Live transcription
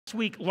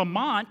week,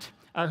 Lamont,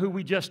 who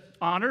we just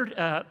honored,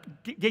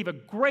 gave a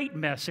great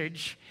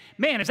message.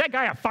 Man, is that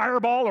guy a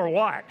fireball or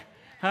what?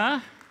 Huh?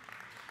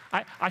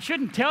 I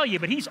shouldn't tell you,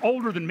 but he's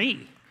older than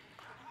me,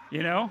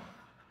 you know?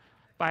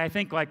 By, I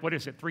think, like, what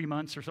is it, 3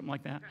 months or something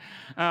like that?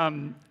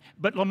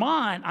 But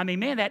Lamont, I mean,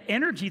 man, that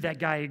energy that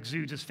guy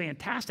exudes is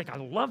fantastic. I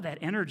love that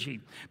energy.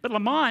 But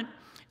Lamont,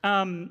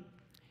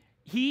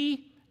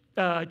 he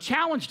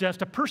challenged us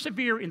to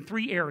persevere in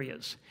 3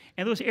 areas.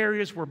 And those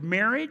areas were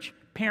marriage,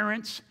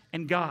 parents,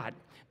 and God.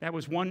 That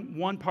was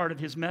one part of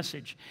his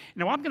message.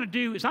 Now, what I'm going to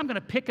do is I'm going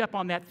to pick up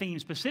on that theme,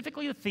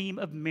 specifically the theme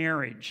of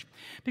marriage.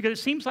 Because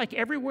it seems like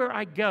everywhere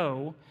I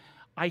go,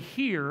 I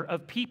hear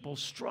of people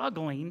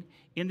struggling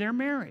in their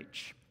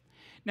marriage.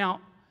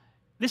 Now,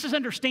 this is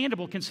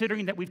understandable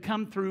considering that we've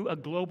come through a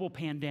global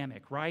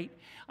pandemic, right?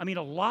 I mean,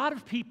 a lot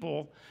of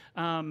people,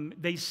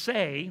 they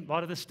say, a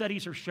lot of the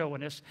studies are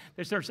showing us,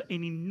 that there's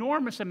an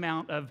enormous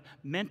amount of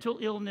mental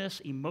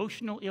illness,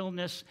 emotional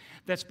illness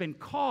that's been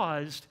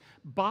caused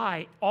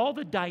by all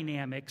the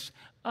dynamics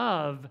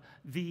of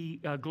the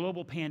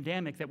global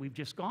pandemic that we've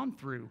just gone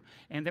through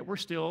and that we're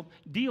still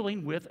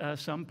dealing with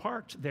some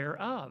parts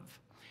thereof.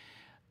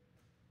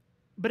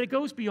 But it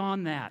goes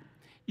beyond that.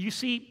 You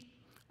see,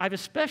 I've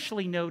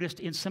especially noticed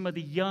in some of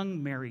the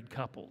young married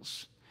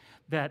couples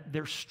that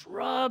they're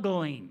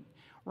struggling,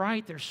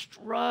 right? They're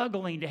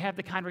struggling to have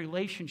the kind of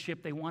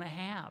relationship they want to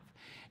have.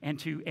 And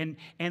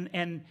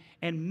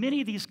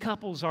many of these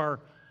couples are,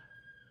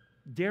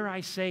 dare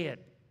I say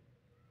it,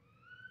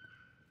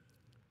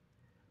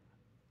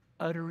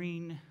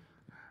 uttering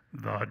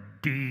the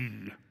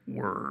D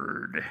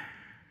word.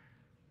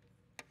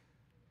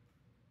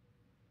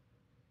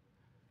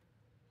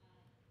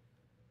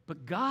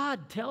 But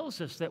God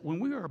tells us that when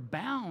we are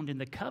bound in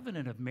the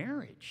covenant of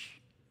marriage,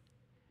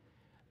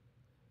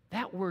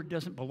 that word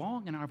doesn't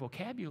belong in our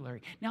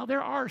vocabulary. Now,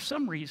 there are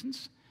some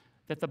reasons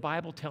that the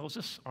Bible tells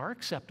us are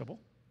acceptable,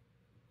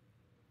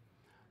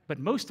 but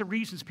most of the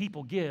reasons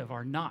people give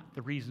are not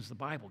the reasons the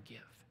Bible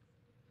gives.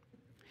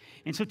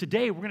 And so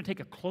today, we're going to take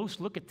a close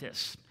look at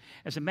this.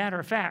 As a matter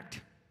of fact,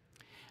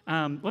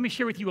 let me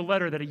share with you a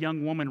letter that a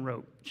young woman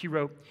wrote. She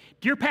wrote,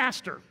 "Dear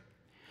Pastor,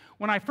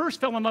 when I first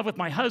fell in love with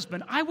my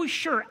husband, I was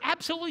sure,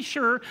 absolutely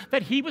sure,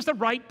 that he was the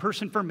right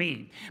person for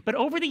me. But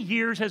over the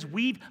years, as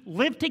we've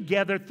lived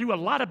together through a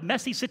lot of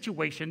messy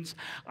situations,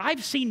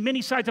 I've seen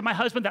many sides of my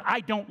husband that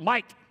I don't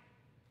like.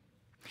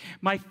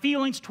 My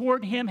feelings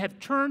toward him have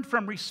turned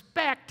from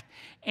respect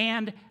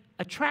and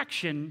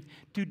attraction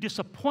to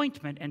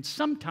disappointment and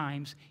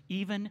sometimes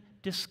even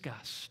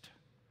disgust.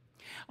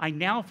 I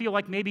now feel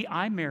like maybe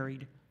I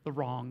married the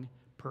wrong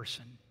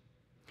person.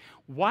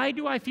 Why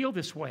do I feel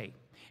this way?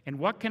 And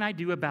what can I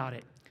do about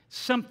it?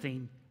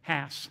 Something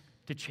has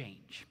to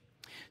change."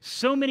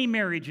 So many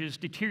marriages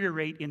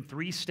deteriorate in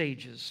 3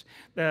 stages.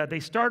 They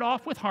start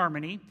off with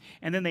harmony,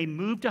 and then they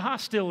move to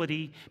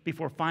hostility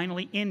before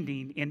finally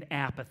ending in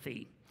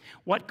apathy.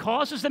 What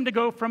causes them to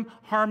go from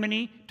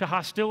harmony to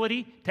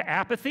hostility to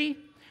apathy?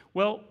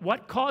 Well,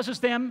 what causes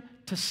them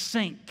to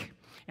sink?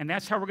 And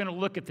that's how we're going to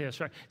look at this.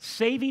 Right?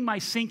 Saving my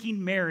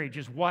sinking marriage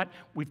is what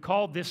we've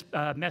called this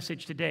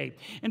message today.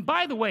 And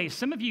by the way,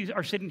 some of you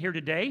are sitting here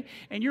today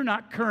and you're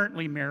not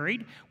currently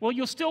married. Well,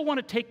 you'll still want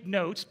to take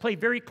notes, pay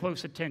very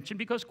close attention,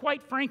 because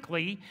quite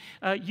frankly,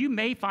 you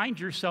may find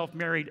yourself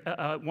married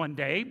one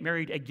day,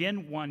 married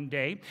again one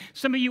day.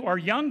 Some of you are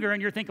younger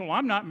and you're thinking, well,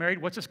 I'm not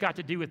married. What's this got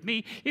to do with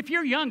me? If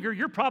you're younger,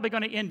 you're probably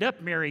going to end up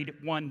married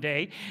one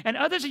day. And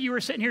others of you are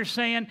sitting here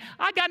saying,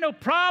 I got no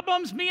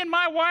problems. Me and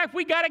my wife,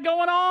 we got it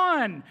going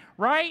on.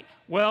 Right?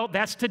 Well,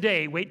 that's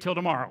today. Wait till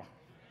tomorrow.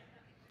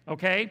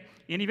 Okay?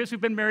 Any of us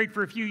who've been married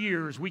for a few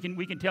years, we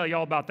can tell you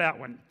all about that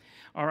one.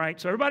 All right?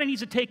 So everybody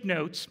needs to take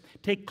notes,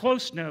 take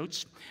close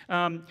notes.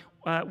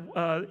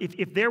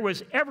 If there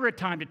was ever a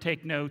time to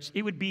take notes,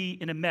 it would be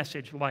in a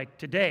message like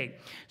today.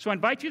 So I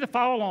invite you to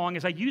follow along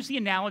as I use the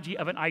analogy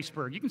of an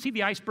iceberg. You can see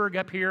the iceberg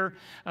up here,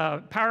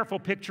 powerful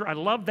picture. I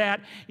love that.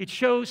 It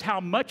shows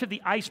how much of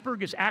the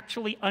iceberg is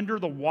actually under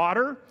the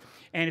water.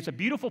 And it's a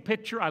beautiful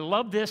picture. I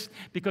love this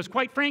because,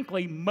 quite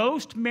frankly,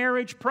 most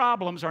marriage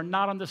problems are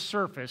not on the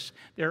surface.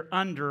 They're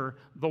under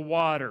the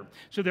water.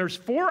 So there's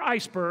 4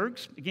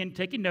 icebergs, again,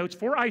 taking notes,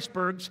 4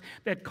 icebergs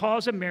that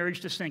cause a marriage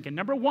to sink. And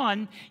number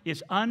 1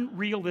 is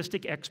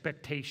unrealistic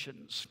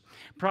expectations.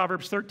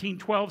 Proverbs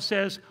 13:12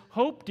 says,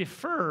 hope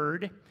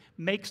deferred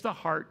makes the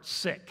heart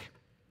sick.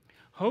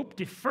 Hope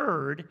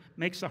deferred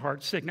makes the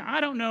heart sick. Now,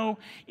 I don't know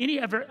any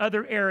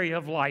other area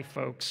of life,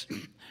 folks,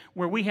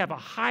 where we have a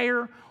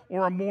higher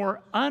or a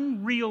more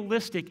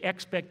unrealistic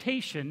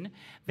expectation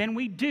than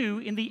we do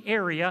in the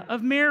area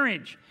of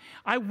marriage.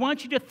 I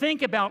want you to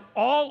think about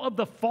all of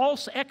the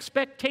false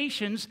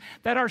expectations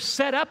that are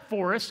set up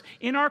for us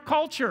in our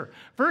culture.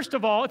 First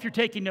of all, if you're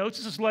taking notes,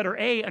 this is letter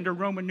A under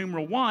Roman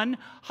numeral 1,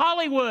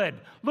 Hollywood.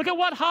 Look at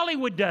what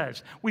Hollywood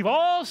does. We've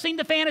all seen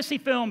the fantasy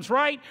films,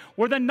 right?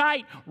 Where the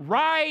knight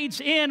rides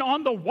in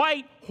on the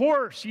white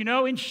horse, you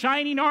know, in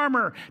shining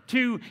armor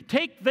to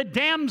take the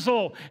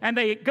damsel, and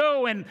they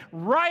go and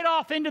ride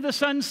off into the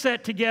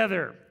sunset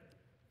together.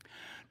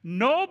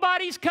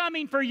 Nobody's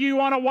coming for you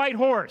on a white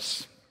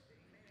horse,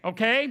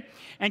 okay?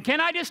 And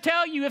can I just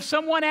tell you, if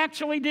someone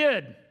actually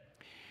did,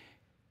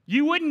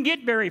 you wouldn't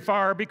get very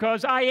far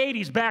because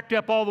I-80's backed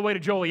up all the way to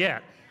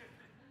Joliet.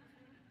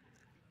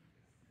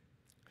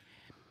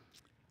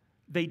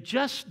 They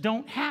just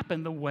don't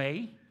happen the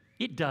way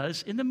it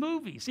does in the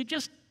movies. It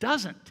just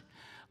doesn't.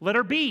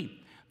 Letter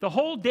B, the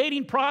whole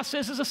dating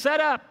process is a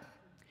setup.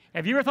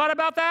 Have you ever thought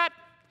about that?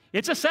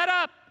 It's a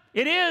setup.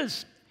 It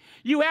is.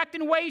 You act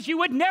in ways you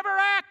would never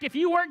act if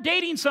you weren't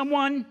dating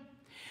someone.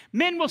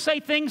 Men will say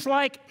things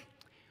like,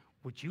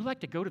 would you like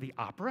to go to the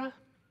opera?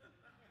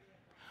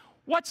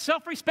 What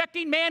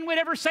self-respecting man would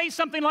ever say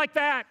something like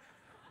that?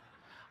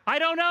 I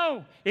don't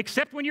know,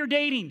 except when you're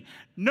dating.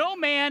 No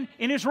man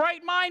in his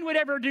right mind would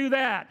ever do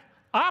that.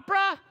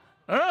 Opera?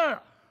 Ugh.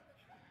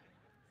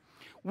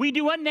 We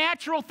do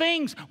unnatural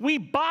things. We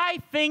buy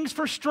things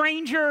for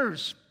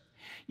strangers.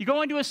 You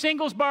go into a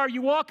singles bar,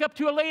 you walk up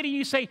to a lady,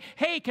 you say,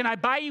 hey, can I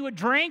buy you a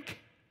drink?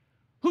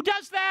 Who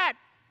does that?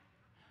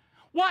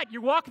 What,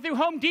 you're walking through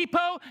Home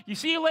Depot, you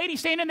see a lady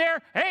standing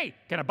there, hey,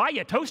 can I buy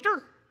you a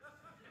toaster?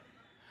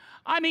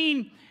 I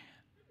mean,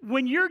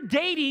 when you're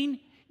dating,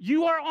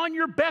 you are on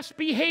your best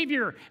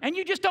behavior, and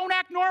you just don't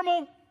act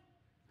normal.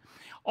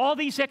 All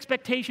these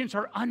expectations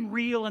are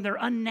unreal and they're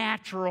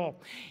unnatural.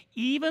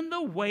 Even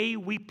the way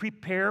we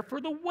prepare for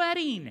the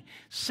wedding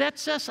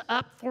sets us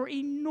up for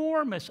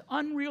enormous,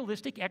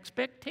 unrealistic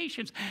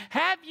expectations.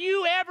 Have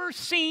you ever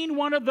seen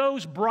one of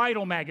those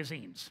bridal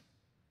magazines?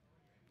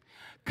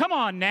 Come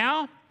on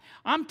now.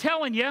 I'm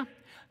telling you,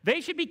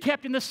 they should be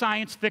kept in the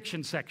science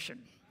fiction section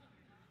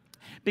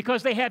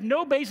because they have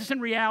no basis in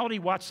reality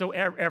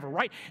whatsoever,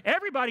 right?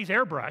 Everybody's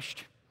airbrushed.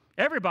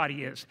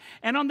 Everybody is.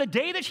 And on the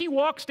day that she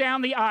walks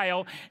down the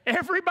aisle,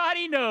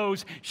 everybody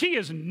knows she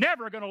is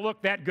never going to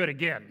look that good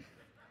again.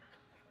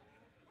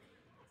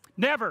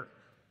 Never.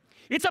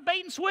 It's a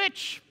bait and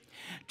switch.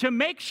 To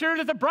make sure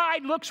that the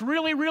bride looks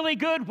really, really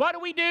good, what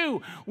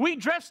do? We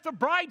dress the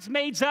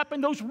bridesmaids up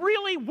in those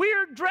really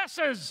weird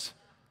dresses.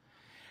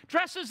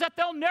 Dresses that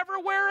they'll never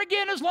wear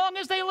again as long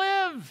as they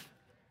live.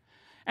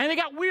 And they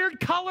got weird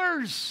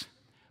colors.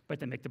 But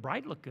they make the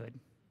bride look good.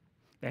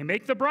 They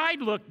make the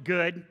bride look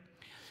good.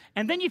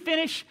 And then you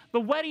finish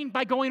the wedding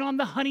by going on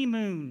the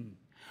honeymoon.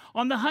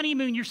 On the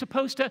honeymoon, you're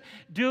supposed to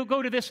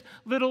go to this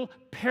little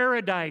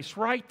paradise,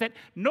 right, that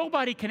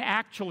nobody can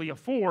actually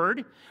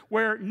afford,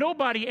 where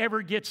nobody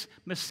ever gets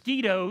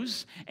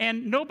mosquitoes,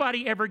 and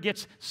nobody ever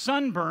gets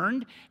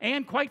sunburned,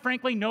 and quite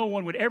frankly, no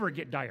one would ever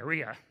get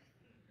diarrhea.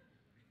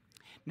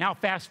 Now,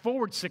 fast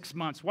forward 6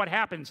 months. What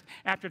happens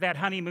after that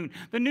honeymoon?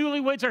 The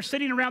newlyweds are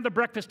sitting around the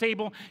breakfast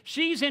table.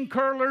 She's in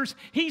curlers.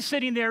 He's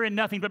sitting there in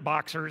nothing but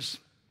boxers.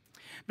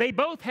 They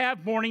both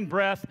have morning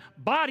breath,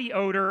 body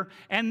odor,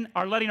 and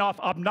are letting off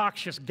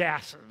obnoxious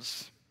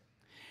gases.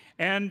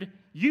 And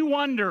you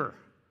wonder,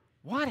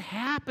 what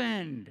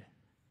happened?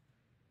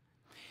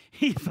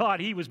 He thought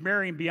he was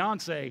marrying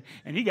Beyonce,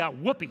 and he got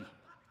Whoopi.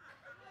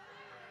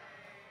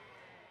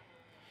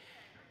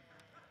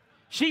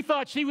 She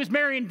thought she was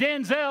marrying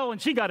Denzel,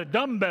 and she got a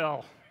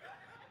dumbbell.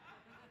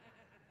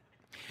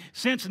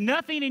 Since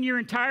nothing in your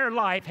entire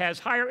life has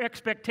higher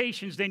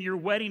expectations than your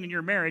wedding and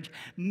your marriage,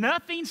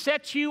 nothing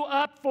sets you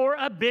up for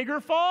a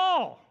bigger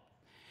fall.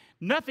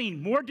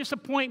 Nothing more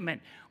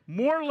disappointment,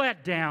 more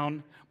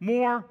letdown,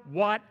 more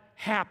what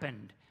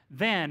happened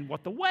than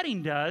what the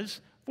wedding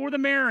does for the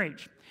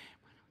marriage.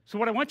 So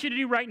what I want you to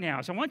do right now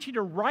is I want you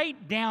to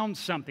write down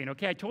something,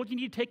 okay? I told you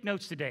need to take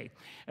notes today.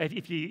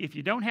 If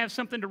you don't have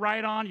something to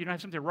write on, you don't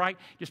have something to write,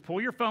 just pull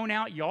your phone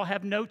out. You all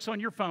have notes on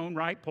your phone,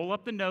 right? Pull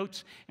up the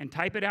notes and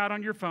type it out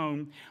on your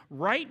phone.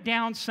 Write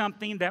down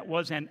something that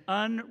was an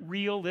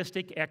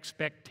unrealistic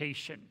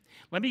expectation.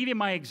 Let me give you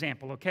my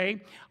example,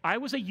 okay? I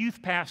was a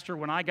youth pastor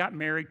when I got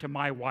married to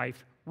my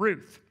wife,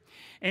 Ruth.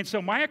 And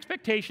so my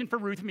expectation for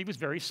Ruth and me was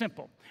very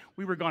simple.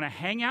 We were going to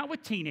hang out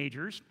with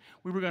teenagers.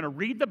 We were going to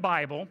read the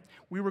Bible.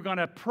 We were going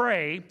to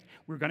pray.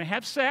 We were going to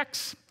have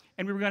sex.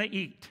 And we were going to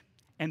eat.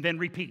 And then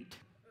repeat.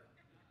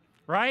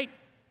 Right?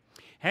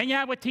 Hang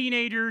out with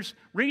teenagers,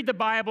 read the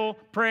Bible,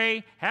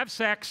 pray, have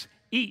sex,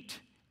 eat,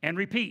 and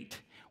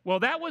repeat. Well,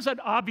 that was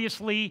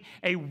obviously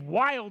a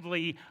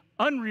wildly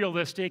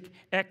unrealistic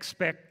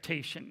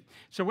expectation.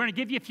 So we're going to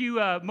give you a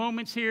few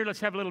moments here. Let's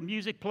have a little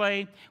music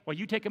play while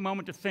you take a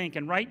moment to think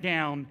and write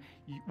down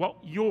what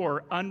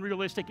your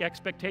unrealistic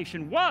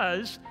expectation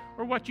was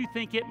or what you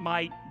think it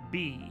might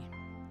be.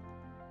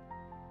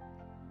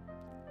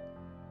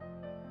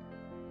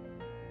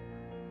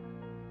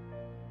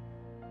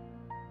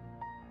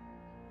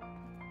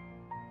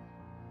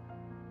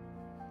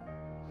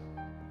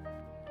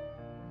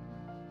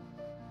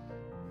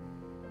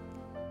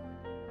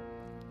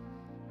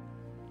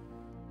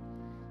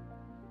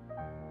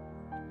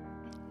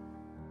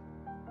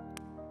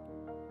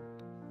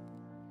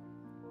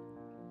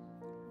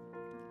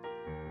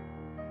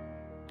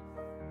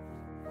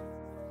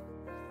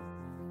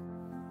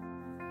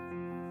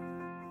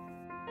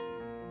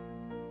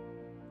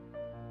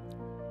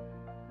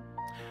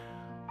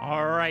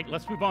 All right,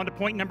 let's move on to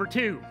point number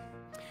 2.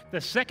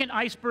 The second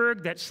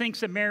iceberg that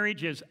sinks a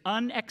marriage is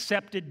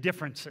unaccepted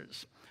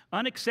differences.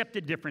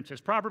 Unaccepted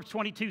differences. Proverbs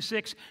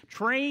 22:6,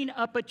 train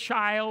up a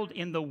child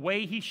in the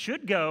way he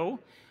should go.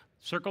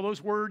 Circle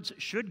those words,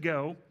 should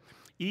go.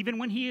 Even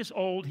when he is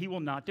old, he will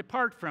not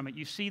depart from it.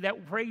 You see,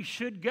 that phrase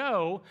should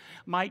go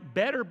might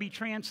better be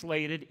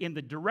translated in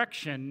the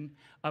direction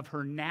of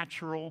her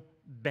natural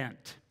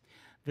bent.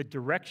 The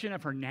direction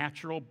of her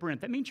natural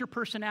bent. That means your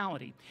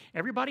personality.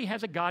 Everybody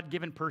has a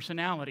God-given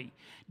personality.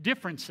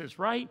 Differences,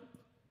 right?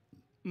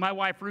 My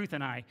wife Ruth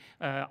and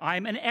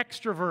I'm an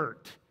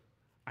extrovert.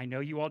 I know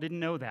you all didn't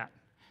know that,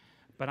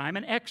 but I'm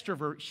an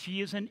extrovert.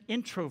 She is an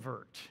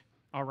introvert.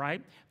 All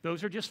right?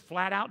 Those are just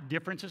flat out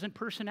differences in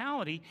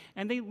personality,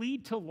 and they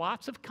lead to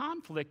lots of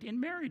conflict in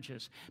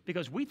marriages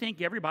because we think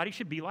everybody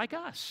should be like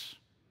us,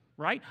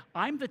 right?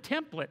 I'm the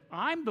template.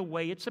 I'm the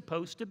way it's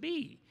supposed to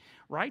be,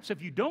 right? So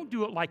if you don't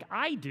do it like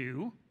I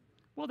do,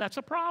 well, that's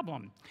a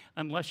problem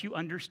unless you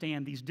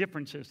understand these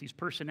differences, these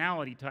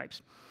personality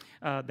types.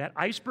 That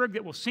iceberg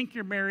that will sink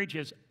your marriage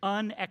is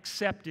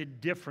unaccepted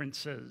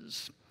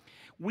differences.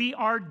 We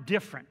are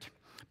different.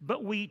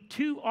 But we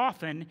too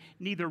often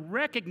neither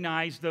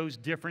recognize those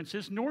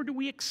differences nor do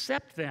we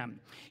accept them.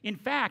 In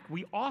fact,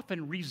 we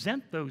often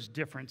resent those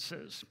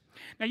differences.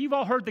 Now, you've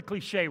all heard the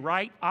cliche,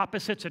 right?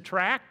 Opposites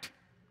attract.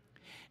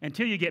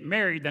 Until you get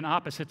married, then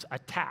opposites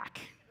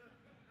attack.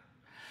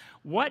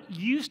 What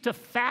used to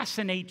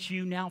fascinate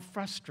you now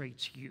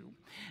frustrates you.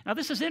 Now,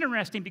 this is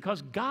interesting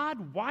because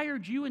God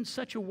wired you in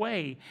such a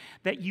way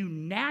that you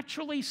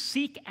naturally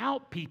seek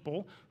out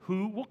people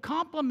who will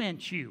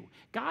compliment you.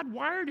 God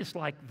wired us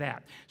like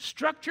that.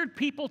 Structured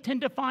people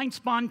tend to find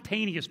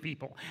spontaneous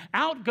people.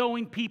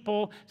 Outgoing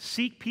people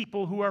seek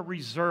people who are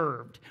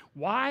reserved.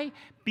 Why?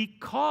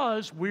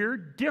 Because we're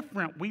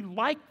different. We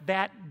like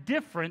that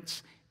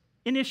difference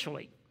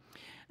initially.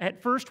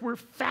 At first, we're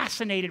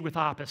fascinated with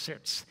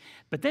opposites.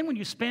 But then when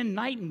you spend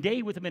night and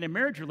day with them in a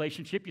marriage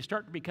relationship, you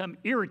start to become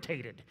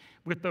irritated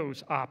with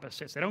those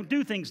opposites. They don't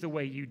do things the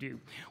way you do.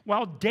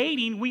 While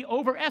dating, we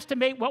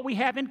overestimate what we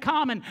have in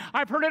common.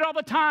 I've heard it all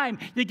the time.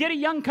 You get a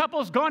young couple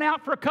who's gone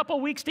out for a couple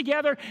weeks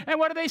together, and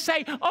what do they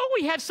say? Oh,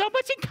 we have so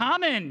much in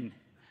common,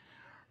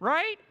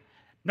 right?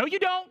 No, you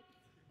don't.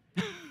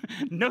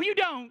 No, you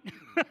don't.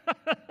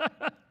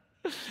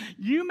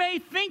 You may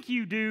think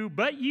you do,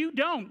 but you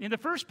don't. In the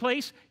first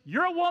place,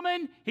 you're a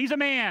woman, he's a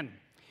man.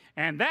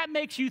 And that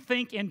makes you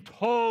think in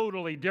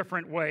totally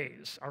different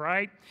ways, all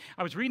right?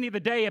 I was reading the other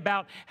day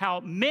about how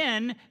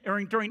men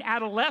during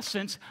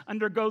adolescence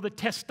undergo the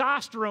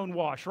testosterone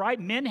wash, right?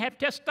 Men have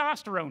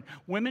testosterone.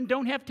 Women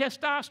don't have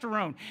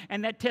testosterone.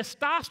 And that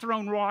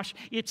testosterone wash,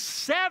 it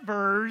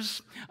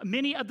severs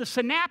many of the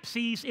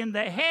synapses in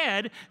the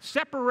head,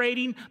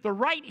 separating the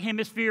right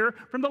hemisphere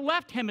from the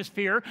left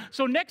hemisphere.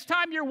 So next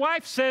time your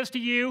wife says to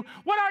you,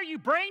 "What are you,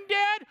 brain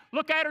dead?"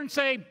 Look at her and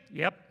say,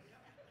 "Yep.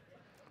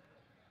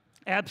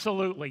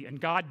 Absolutely, and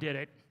God did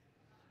it.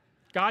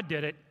 God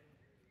did it."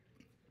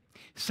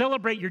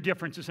 Celebrate your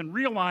differences and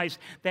realize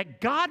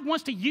that God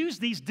wants to use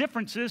these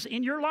differences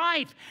in your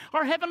life.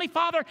 Our Heavenly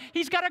Father,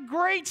 He's got a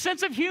great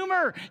sense of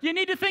humor. You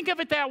need to think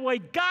of it that way.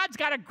 God's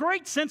got a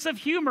great sense of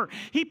humor.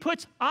 He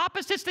puts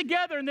opposites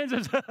together and then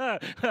says,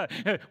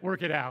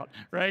 work it out,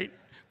 right?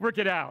 Work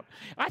it out.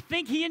 I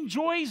think He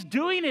enjoys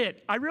doing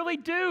it. I really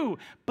do.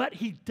 But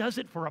He does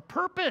it for a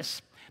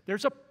purpose.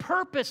 There's a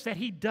purpose that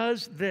He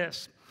does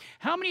this.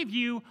 How many of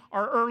you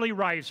are early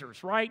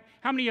risers, right?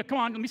 How many of you, come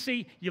on, let me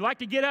see, you like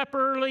to get up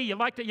early, you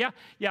like to,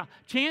 yeah.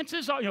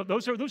 Chances are,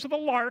 those are the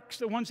larks,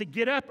 the ones that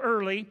get up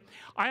early.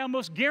 I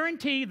almost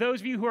guarantee those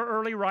of you who are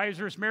early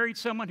risers married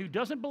someone who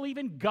doesn't believe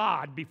in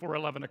God before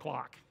 11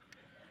 o'clock.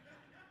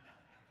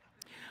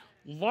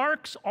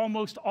 Larks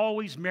almost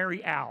always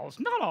marry owls.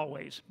 Not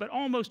always, but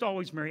almost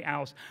always marry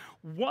owls.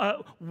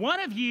 One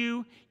of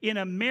you in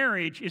a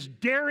marriage is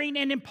daring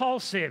and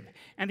impulsive,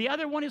 and the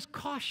other one is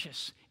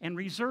cautious and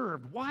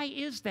reserved. Why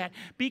is that?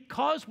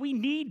 Because we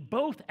need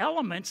both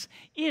elements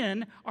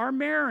in our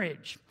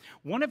marriage.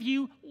 One of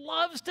you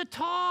loves to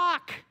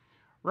talk,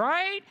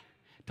 right?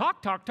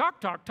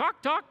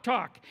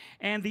 Talk.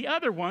 And the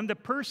other one, the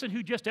person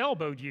who just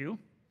elbowed you,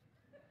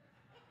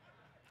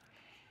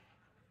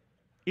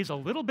 is a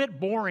little bit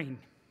boring.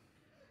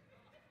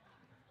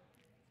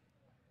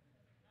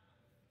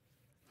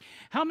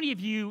 How many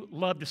of you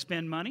love to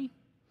spend money?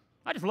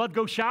 I just love to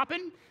go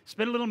shopping,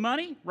 spend a little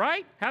money,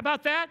 right? How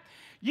about that?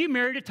 You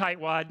married a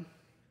tightwad.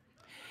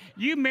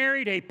 You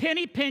married a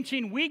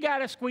penny-pinching, we got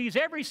to squeeze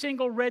every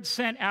single red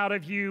cent out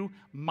of you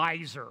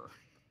miser.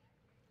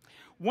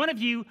 One of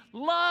you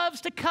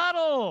loves to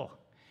cuddle.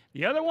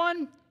 The other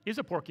one is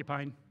a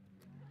porcupine.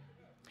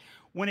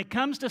 When it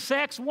comes to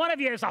sex, one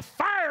of you is a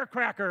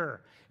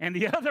firecracker and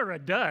the other a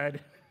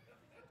dud.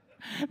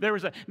 There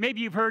was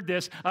maybe you've heard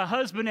this, a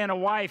husband and a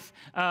wife,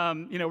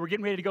 were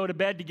getting ready to go to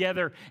bed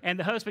together, and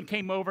the husband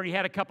came over and he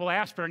had a couple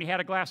aspirin and he had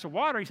a glass of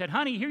water. He said,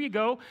 "Honey, here you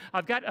go.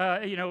 I've got,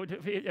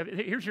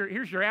 here's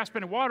your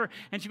aspirin and water."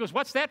 And she goes,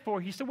 "What's that for?"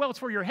 He said, "Well, it's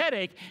for your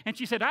headache." And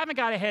she said, "I haven't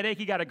got a headache."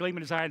 He got a gleam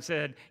in his eye and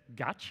said,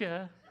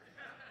 "Gotcha."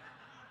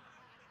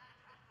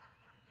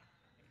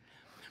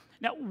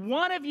 Now,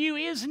 one of you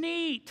is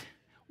neat.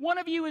 One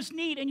of you is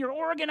neat and you're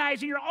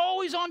organized and you're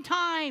always on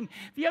time.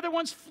 The other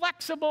one's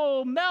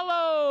flexible,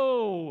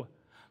 mellow,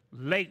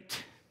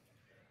 late.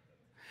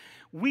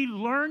 We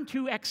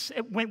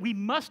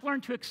must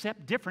learn to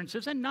accept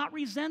differences and not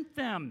resent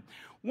them.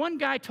 One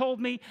guy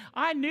told me,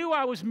 I knew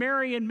I was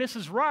marrying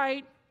Mrs.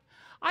 Right.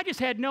 I just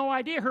had no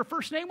idea her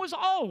first name was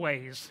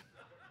Always.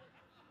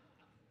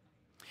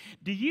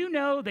 Do you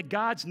know that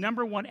God's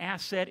number one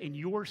asset in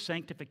your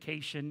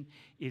sanctification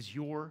is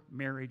your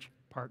marriage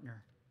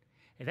partner?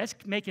 Hey, that's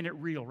making it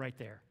real right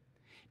there.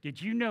 Did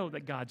you know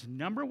that God's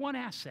number one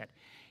asset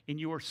in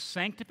your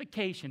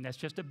sanctification, that's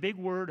just a big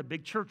word, a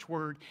big church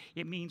word,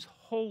 it means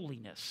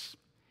holiness.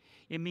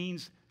 It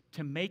means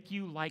to make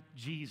you like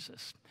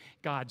Jesus.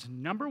 God's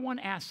number one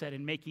asset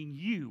in making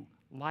you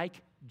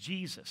like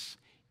Jesus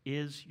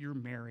is your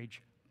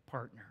marriage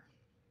partner.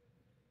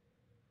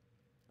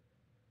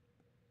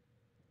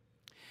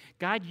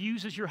 God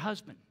uses your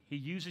husband, He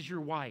uses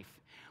your wife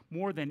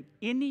more than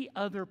any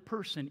other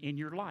person in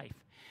your life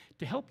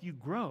to help you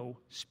grow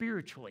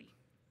spiritually.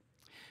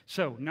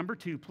 So, number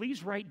 2,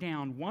 please write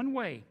down one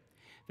way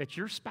that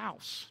your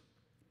spouse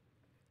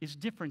is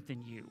different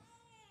than you,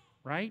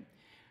 right?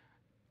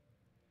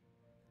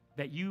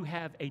 That you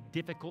have a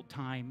difficult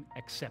time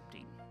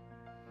accepting.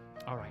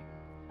 All right.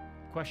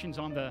 Questions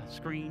on the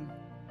screen?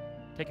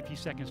 Take a few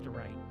seconds to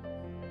write.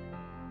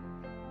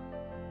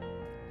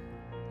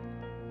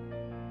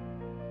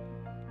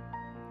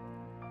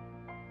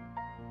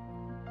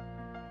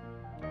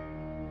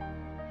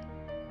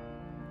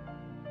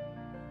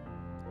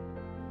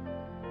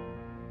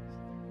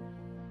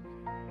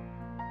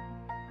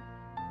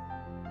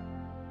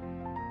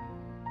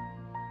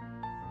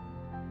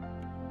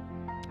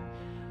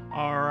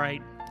 All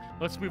right,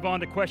 let's move on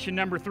to question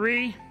number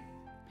 3.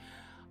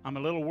 I'm a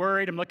little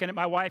worried. I'm looking at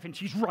my wife, and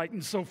she's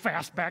writing so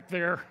fast back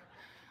there.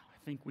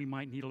 I think we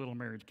might need a little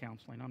marriage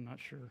counseling. I'm not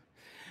sure.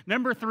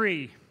 Number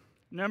three.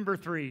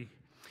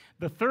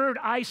 The third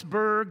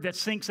iceberg that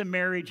sinks a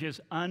marriage is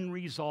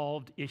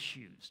unresolved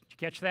issues. Did you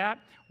catch that?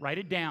 Write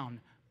it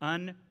down.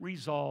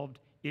 Unresolved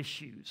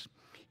issues.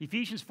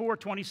 Ephesians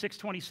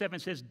 4:26-27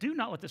 says, do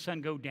not let the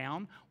sun go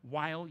down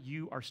while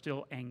you are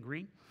still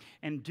angry,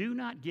 and do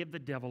not give the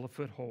devil a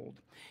foothold.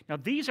 Now,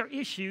 these are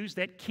issues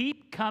that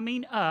keep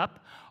coming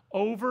up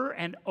over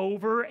and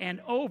over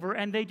and over,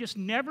 and they just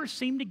never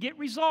seem to get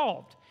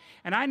resolved.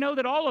 And I know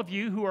that all of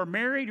you who are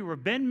married, who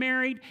have been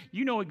married,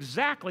 you know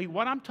exactly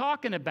what I'm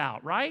talking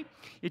about, right?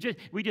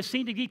 We just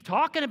seem to keep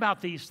talking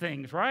about these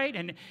things,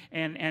 right?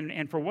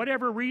 And for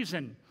whatever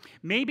reason,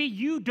 maybe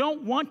you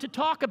don't want to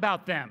talk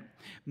about them.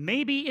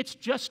 Maybe it's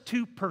just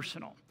too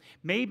personal.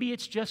 Maybe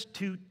it's just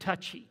too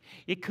touchy.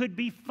 It could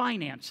be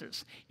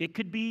finances. It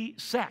could be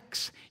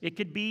sex. It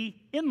could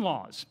be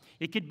in-laws.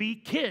 It could be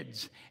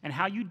kids and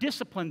how you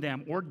discipline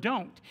them or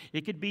don't.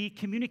 It could be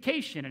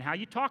communication and how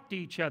you talk to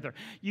each other.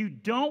 You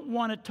don't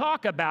want to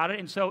talk about it,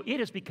 and so it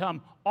has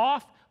become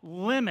off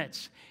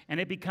limits, and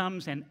it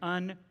becomes an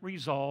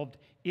unresolved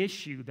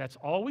issue that's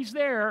always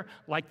there,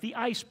 like the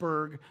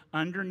iceberg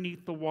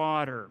underneath the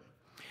water.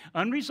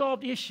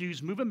 Unresolved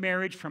issues move a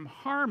marriage from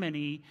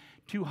harmony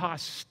to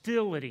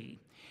hostility.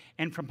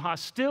 And from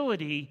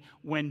hostility,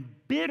 when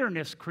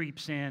bitterness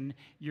creeps in,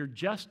 you're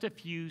just a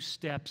few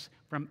steps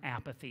from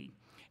apathy.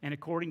 And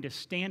according to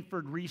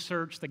Stanford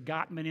research, the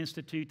Gottman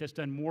Institute that's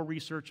done more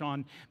research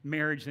on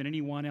marriage than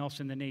anyone else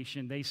in the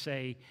nation, they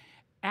say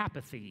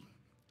apathy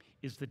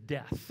is the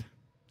death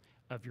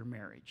of your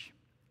marriage.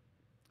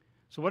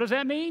 So what does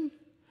that mean?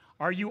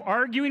 Are you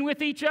arguing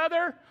with each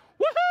other?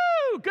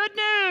 Woohoo! Good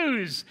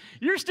news!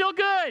 You're still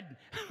good.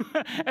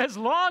 As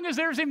long as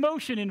there's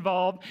emotion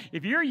involved.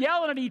 If you're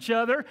yelling at each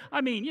other,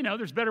 I mean, you know,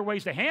 there's better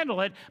ways to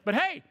handle it, but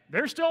hey,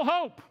 there's still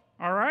hope,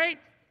 all right?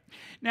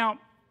 Now,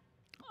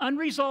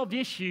 unresolved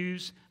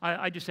issues,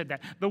 I just said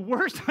that. The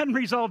worst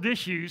unresolved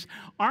issues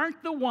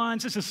aren't the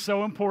ones, this is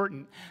so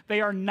important,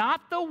 they are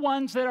not the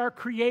ones that are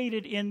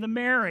created in the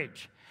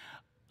marriage.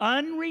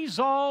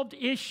 Unresolved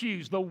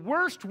issues, the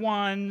worst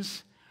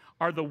ones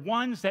are the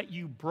ones that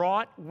you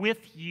brought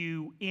with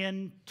you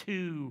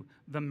into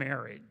the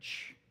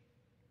marriage.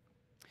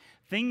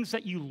 Things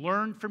that you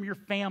learned from your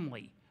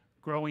family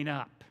growing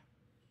up.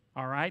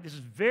 All right? This is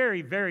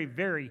very, very,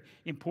 very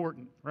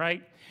important,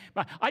 right?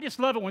 But I just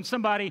love it when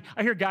somebody,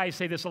 I hear guys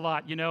say this a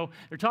lot, you know,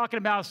 they're talking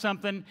about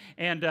something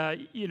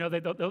and, you know,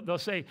 they'll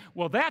say,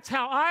 well, that's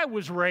how I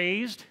was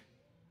raised.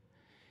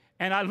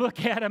 And I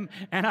look at them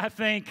and I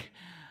think,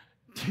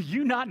 do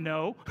you not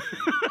know?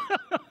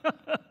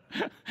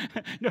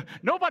 No,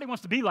 nobody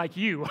wants to be like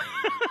you.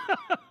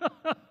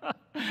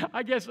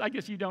 I guess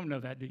you don't know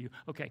that, do you?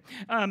 Okay.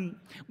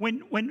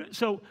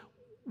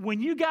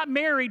 When you got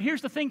married,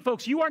 here's the thing,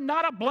 folks. You are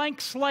not a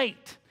blank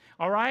slate,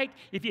 all right?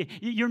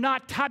 You're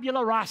not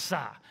tabula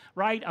rasa,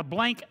 right? A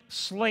blank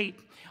slate.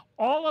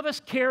 All of us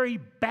carry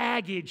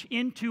baggage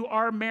into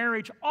our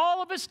marriage.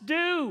 All of us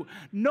do.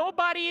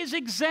 Nobody is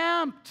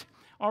exempt.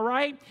 All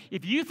right?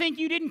 If you think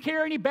you didn't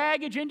carry any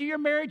baggage into your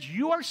marriage,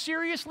 you are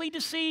seriously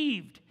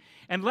deceived.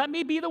 And let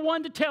me be the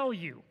one to tell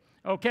you,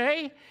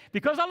 okay?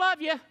 Because I love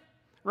you,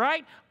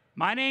 right?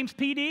 My name's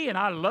PD, and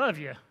I love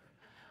you.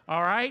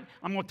 All right?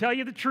 I'm going to tell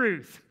you the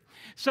truth.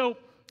 So,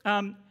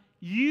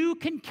 you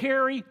can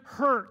carry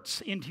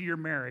hurts into your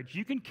marriage.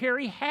 You can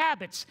carry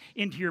habits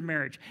into your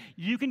marriage.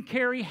 You can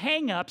carry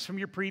hang-ups from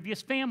your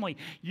previous family.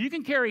 You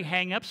can carry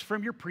hang-ups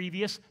from your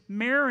previous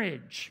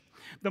marriage.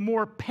 The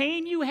more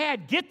pain you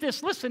had, get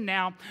this, listen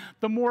now,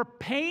 the more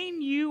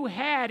pain you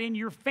had in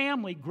your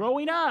family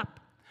growing up,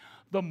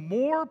 the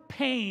more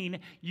pain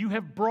you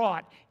have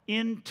brought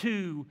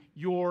into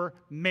your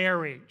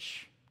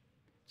marriage.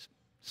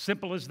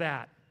 Simple as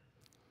that.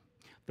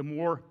 The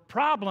more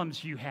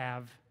problems you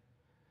have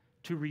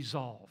to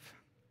resolve.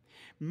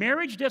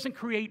 Marriage doesn't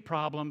create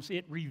problems,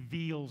 it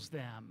reveals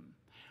them.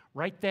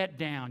 Write that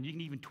down. You can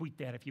even tweet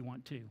that if you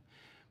want to.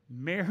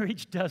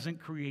 Marriage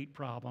doesn't create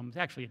problems.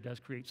 Actually, it does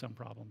create some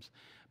problems.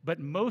 But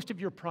most of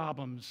your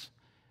problems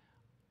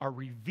are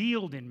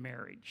revealed in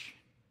marriage,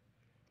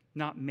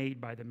 not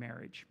made by the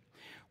marriage.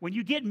 When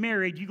you get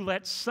married, you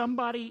let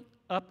somebody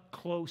up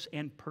close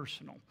and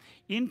personal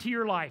into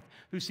your life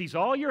who sees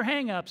all your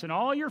hang-ups and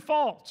all your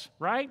faults,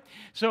 right?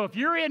 So if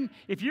you're in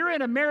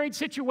a married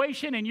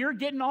situation and you're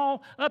getting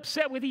all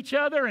upset with each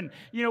other and,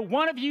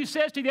 one of you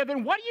says to the other,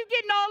 "What are you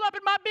getting all up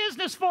in my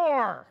business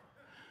for?"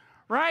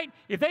 Right?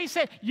 If they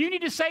say, you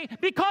need to say,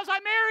 "Because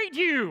I married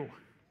you."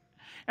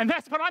 And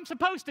that's what I'm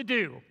supposed to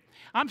do.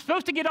 I'm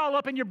supposed to get all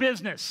up in your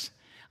business.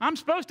 I'm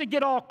supposed to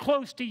get all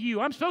close to you.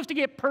 I'm supposed to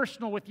get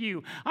personal with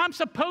you. I'm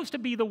supposed to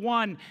be the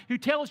one who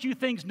tells you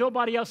things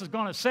nobody else is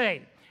going to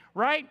say,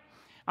 right?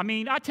 I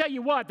mean, I tell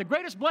you what, the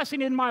greatest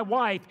blessing in my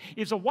wife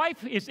is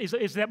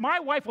that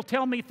my wife will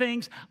tell me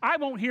things I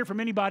won't hear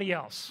from anybody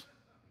else.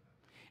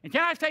 And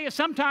can I tell you,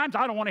 sometimes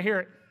I don't want to hear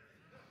it.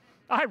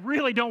 I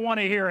really don't want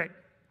to hear it.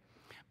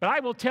 But I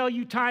will tell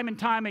you time and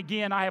time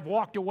again, I have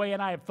walked away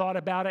and I have thought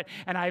about it,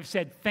 and I have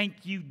said,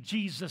 "Thank you,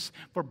 Jesus,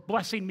 for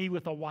blessing me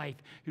with a wife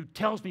who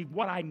tells me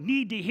what I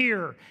need to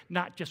hear,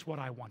 not just what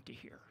I want to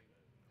hear."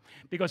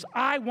 Because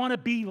I want to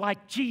be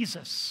like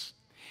Jesus.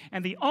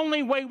 And the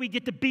only way we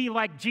get to be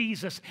like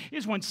Jesus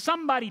is when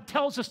somebody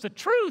tells us the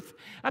truth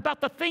about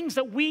the things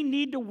that we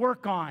need to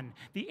work on,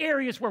 the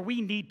areas where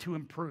we need to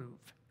improve.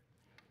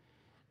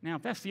 Now,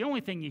 if that's the only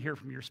thing you hear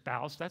from your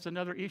spouse, that's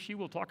another issue.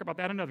 We'll talk about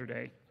that another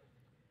day.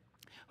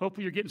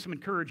 Hopefully you're getting some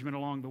encouragement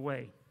along the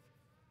way.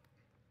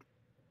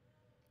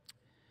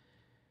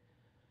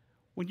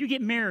 When you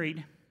get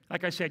married,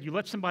 like I said, you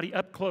let somebody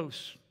up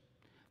close.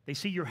 They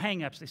see your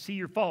hang-ups, they see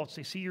your faults,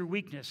 they see your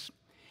weakness.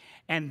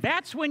 And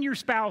that's when your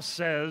spouse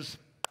says,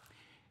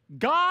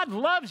 "God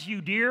loves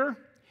you, dear,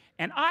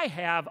 and I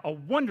have a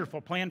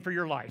wonderful plan for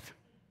your life."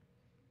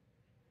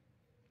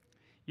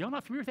 Y'all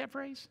not familiar with that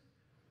phrase?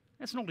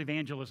 That's an old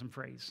evangelism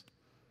phrase.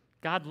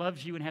 God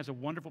loves you and has a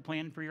wonderful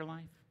plan for your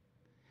life.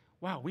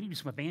 Wow, we need to do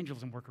some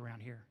evangelism work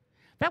around here.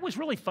 That was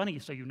really funny,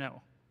 so you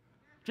know.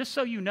 Just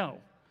so you know.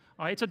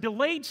 It's a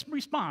delayed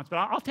response, but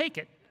I'll take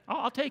it.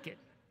 I'll take it,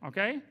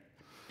 okay?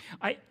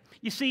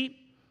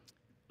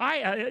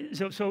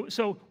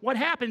 So what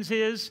happens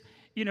is,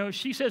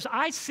 she says,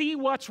 "I see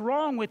what's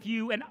wrong with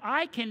you, and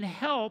I can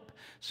help,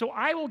 so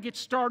I will get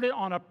started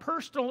on a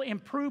personal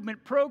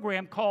improvement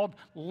program called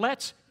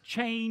Let's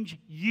Change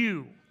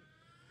You."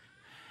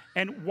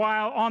 And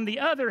while on the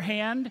other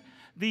hand,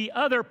 the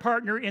other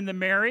partner in the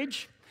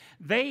marriage,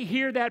 they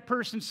hear that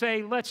person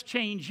say, "Let's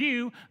change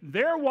you,"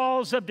 their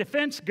walls of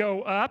defense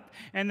go up,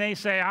 and they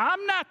say,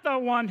 "I'm not the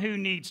one who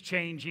needs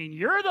changing.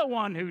 You're the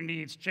one who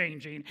needs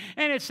changing."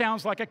 And it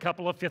sounds like a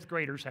couple of fifth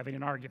graders having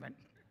an argument.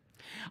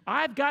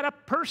 "I've got a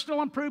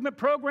personal improvement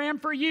program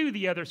for you,"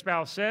 the other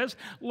spouse says.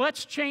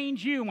 "Let's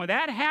change you." And when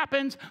that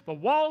happens, the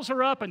walls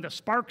are up and the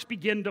sparks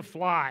begin to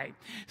fly.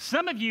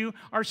 Some of you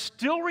are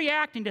still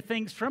reacting to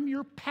things from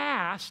your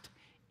past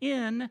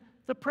in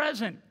the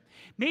present.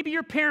 Maybe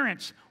your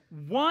parents,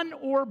 one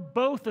or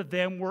both of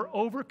them, were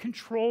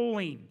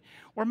over-controlling.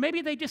 Or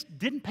maybe they just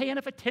didn't pay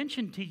enough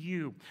attention to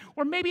you.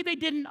 Or maybe they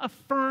didn't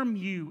affirm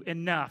you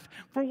enough.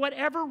 For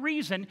whatever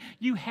reason,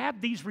 you have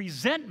these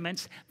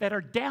resentments that are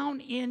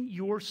down in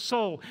your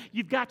soul.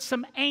 You've got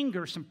some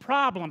anger, some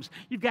problems.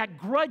 You've got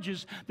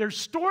grudges. They're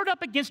stored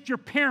up against your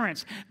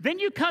parents. Then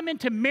you come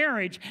into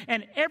marriage,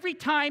 and every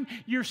time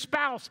your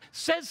spouse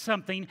says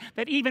something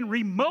that even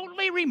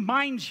remotely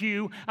reminds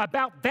you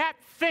about that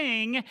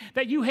thing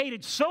that you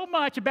hated so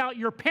much about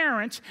your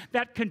parents,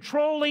 that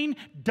controlling,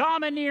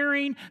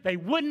 domineering,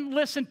 they wouldn't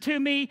listen to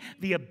me,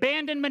 the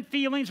abandonment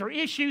feelings or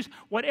issues,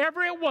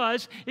 whatever it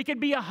was, it could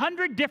be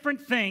 100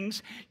 different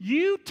things.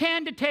 You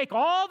tend to take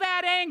all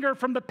that anger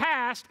from the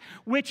past,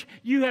 which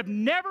you have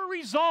never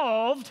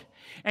resolved,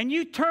 and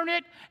you turn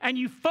it and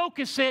you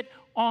focus it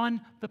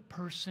on the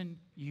person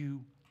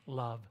you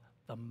love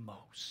the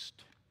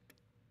most.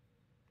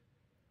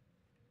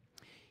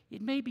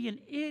 It may be an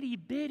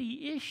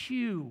itty-bitty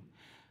issue,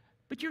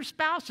 but your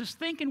spouse is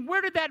thinking, "Where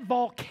did that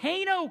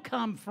volcano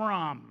come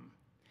from?"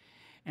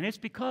 And it's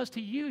because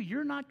to you,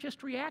 you're not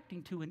just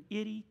reacting to an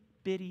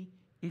itty-bitty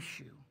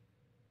issue.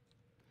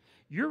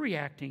 You're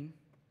reacting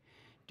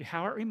to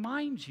how it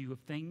reminds you of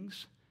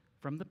things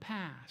from the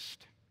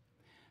past.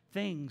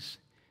 Things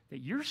that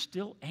you're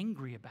still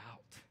angry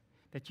about,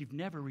 that you've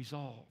never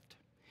resolved.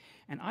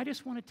 And I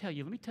just want to tell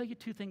you, let me tell you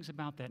two things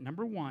about that.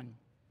 Number one,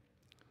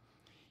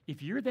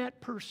 if you're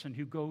that person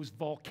who goes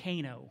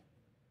volcano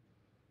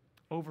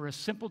over a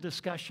simple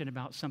discussion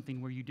about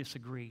something where you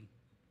disagree,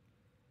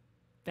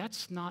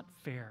 that's not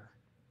fair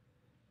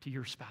to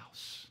your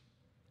spouse.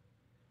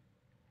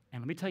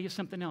 And let me tell you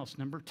something else.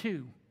 Number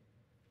two,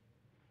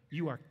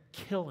 you are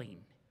killing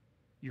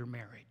your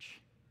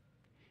marriage.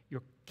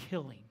 You're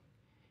killing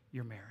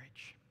your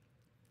marriage.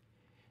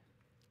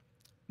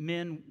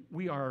 Men,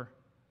 we are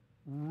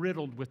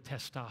riddled with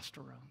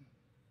testosterone.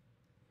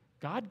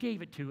 God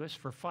gave it to us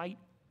for fight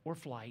or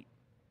flight,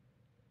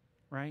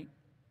 right?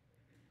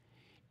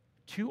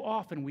 Too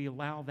often we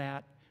allow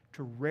that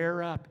to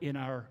rear up in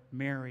our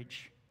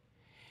marriage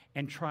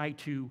and try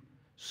to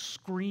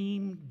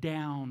scream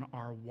down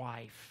our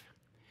wife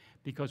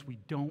because we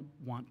don't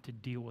want to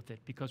deal with it,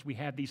 because we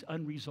have these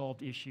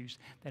unresolved issues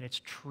that it's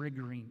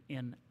triggering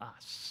in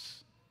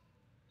us.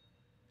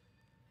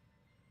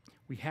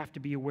 We have to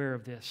be aware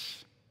of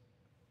this.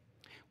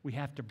 We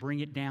have to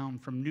bring it down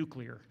from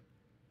nuclear,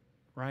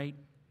 right?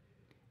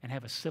 And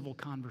have a civil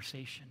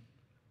conversation.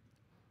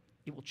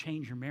 It will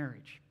change your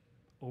marriage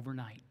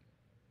overnight.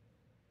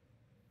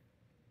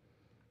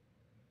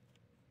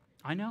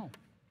 I know.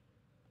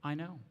 I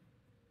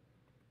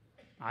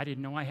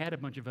didn't know I had a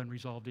bunch of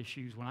unresolved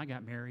issues when I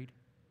got married.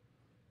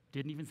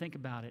 Didn't even think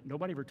about it.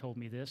 Nobody ever told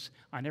me this.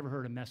 I never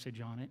heard a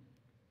message on it.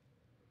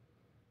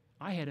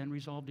 I had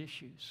unresolved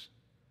issues.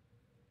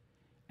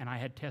 And I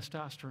had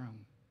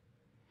testosterone.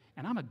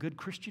 And I'm a good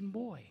Christian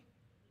boy.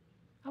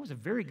 I was a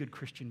very good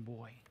Christian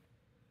boy.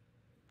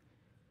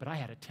 But I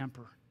had a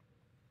temper.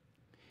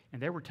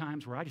 And there were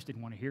times where I just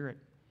didn't want to hear it.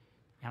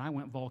 And I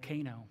went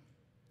volcano.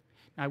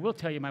 Now, I will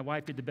tell you, my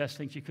wife did the best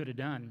thing she could have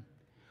done.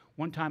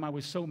 One time I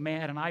was so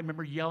mad, and I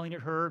remember yelling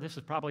at her. This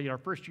is probably our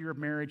first year of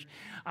marriage.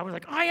 I was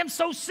like, I am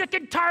so sick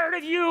and tired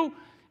of you.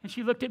 And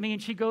she looked at me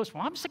and she goes,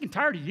 well, I'm sick and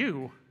tired of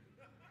you.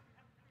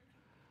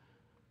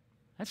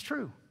 That's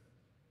true.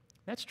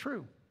 That's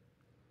true.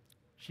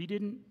 She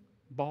didn't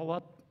ball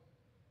up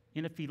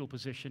in a fetal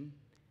position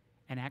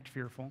and act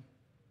fearful.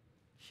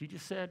 She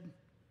just said,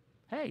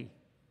 hey,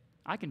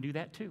 I can do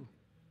that too.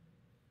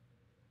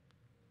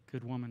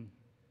 Good woman.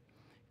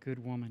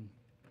 Good woman.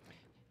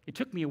 It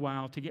took me a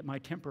while to get my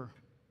temper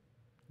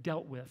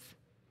dealt with.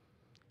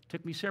 It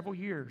took me several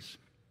years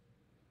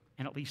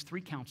and at least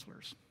 3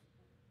 counselors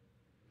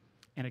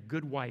and a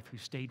good wife who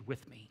stayed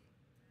with me.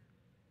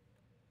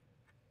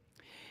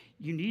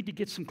 You need to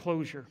get some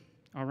closure,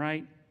 all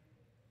right?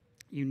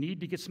 You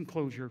need to get some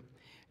closure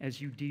as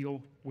you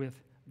deal with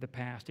the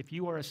past. If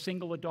you are a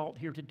single adult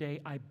here today,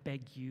 I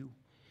beg you,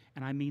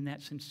 and I mean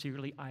that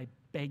sincerely, I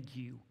beg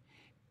you,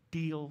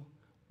 deal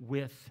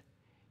with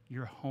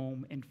your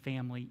home and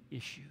family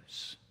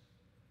issues.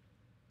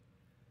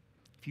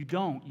 If you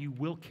don't, you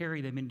will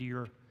carry them into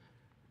your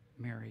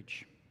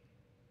marriage.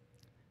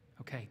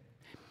 Okay.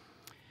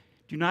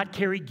 Do not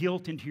carry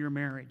guilt into your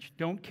marriage.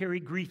 Don't carry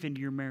grief into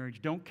your marriage.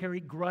 Don't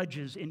carry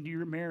grudges into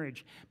your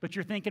marriage. But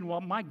you're thinking,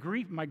 well, my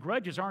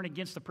grudges aren't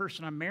against the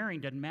person I'm marrying.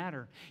 Doesn't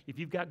matter. If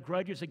you've got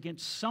grudges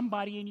against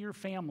somebody in your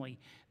family,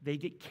 they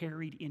get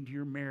carried into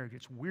your marriage.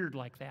 It's weird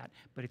like that,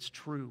 but it's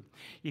true.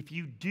 If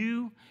you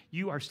do,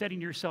 you are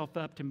setting yourself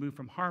up to move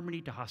from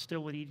harmony to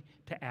hostility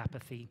to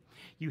apathy.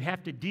 You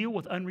have to deal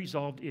with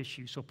unresolved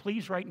issues. So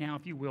please, right now,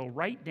 if you will,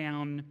 write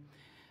down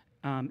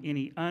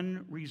any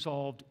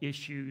unresolved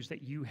issues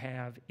that you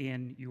have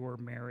in your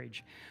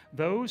marriage.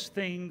 Those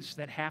things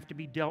that have to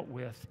be dealt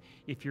with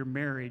if your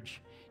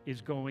marriage is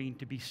going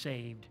to be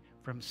saved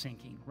from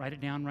sinking. Write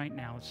it down right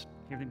now. Let's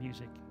hear the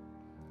music.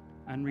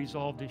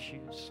 Unresolved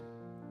issues.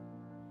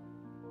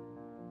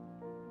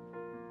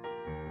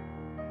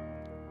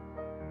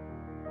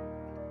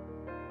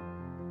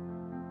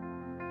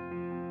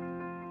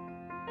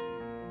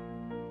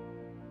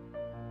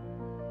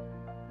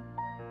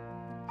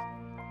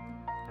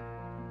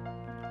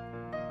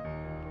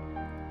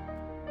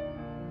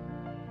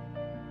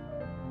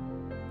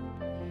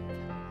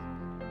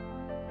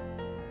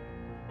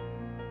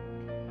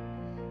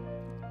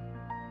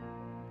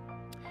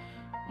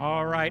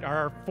 All right,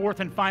 our fourth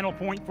and final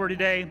point for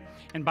today.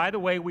 And by the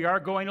way, we are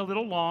going a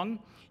little long.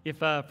 If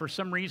for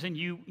some reason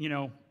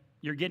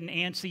you're getting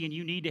antsy and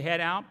you need to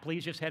head out,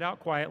 please just head out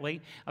quietly.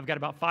 I've got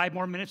about 5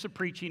 more minutes of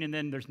preaching, and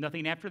then there's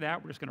nothing after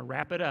that. We're just going to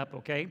wrap it up,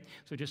 okay?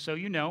 So just so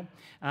you know,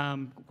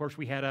 of course,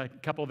 we had a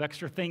couple of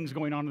extra things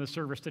going on in the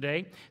service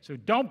today. So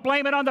don't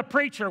blame it on the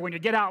preacher when you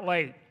get out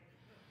late.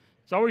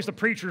 It's always the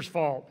preacher's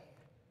fault.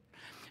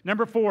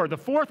 Number 4, the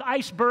fourth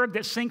iceberg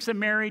that sinks a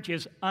marriage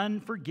is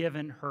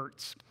unforgiven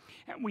hurts.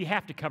 And we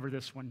have to cover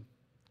this one.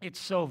 It's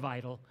so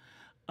vital.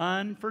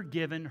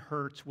 Unforgiven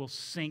hurts will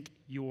sink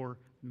your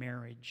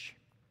marriage.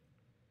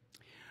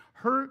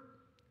 Hurt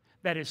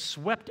that is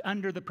swept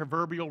under the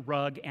proverbial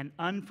rug and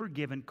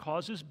unforgiven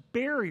causes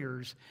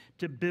barriers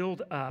to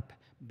build up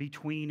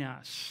between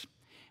us.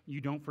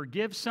 You don't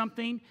forgive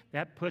something,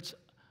 that puts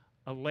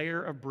a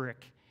layer of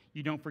brick.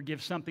 You don't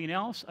forgive something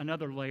else,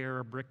 another layer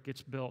of brick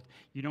gets built.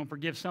 You don't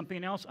forgive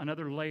something else,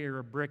 another layer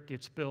of brick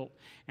gets built.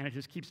 And it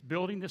just keeps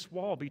building this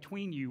wall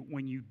between you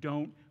when you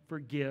don't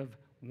forgive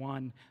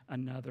one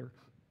another.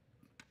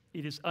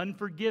 It is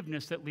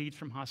unforgiveness that leads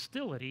from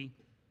hostility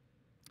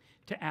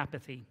to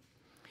apathy.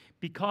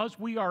 Because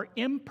we are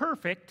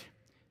imperfect,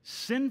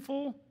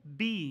 sinful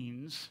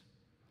beings,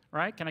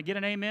 right? Can I get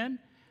an amen?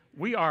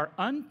 We are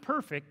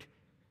unperfect,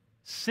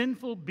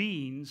 sinful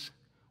beings.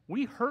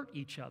 We hurt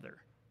each other.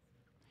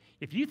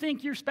 If you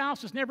think your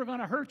spouse is never going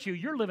to hurt you,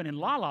 you're living in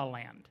la-la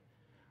land,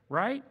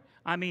 right?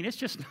 I mean, it's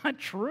just not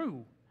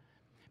true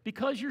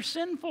because you're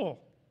sinful.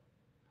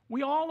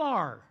 We all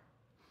are.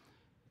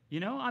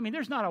 You know, I mean,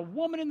 there's not a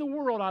woman in the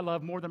world I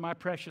love more than my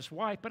precious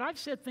wife, but I've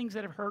said things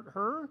that have hurt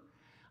her.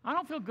 I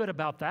don't feel good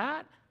about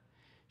that.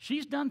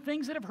 She's done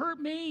things that have hurt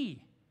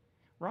me,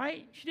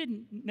 right? She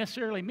didn't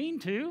necessarily mean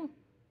to.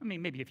 I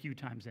mean, maybe a few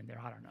times in there.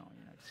 I don't know.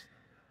 You know,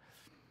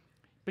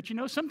 but you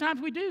know,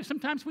 sometimes we do.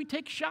 Sometimes we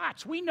take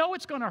shots. We know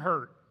it's going to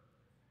hurt.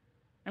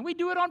 And we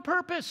do it on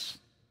purpose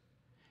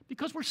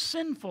because we're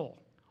sinful.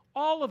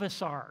 All of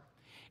us are.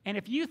 And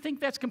if you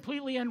think that's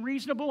completely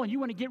unreasonable and you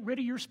want to get rid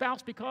of your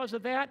spouse because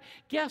of that,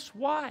 guess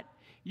what?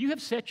 You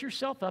have set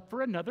yourself up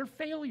for another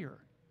failure.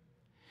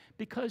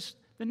 Because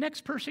the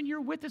next person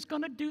you're with is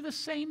going to do the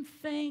same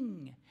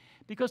thing.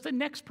 Because the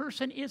next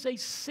person is a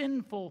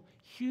sinful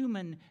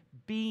human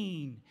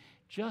being,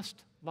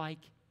 just like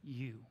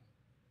you.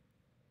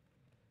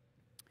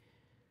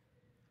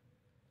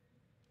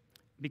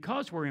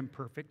 Because we're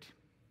imperfect,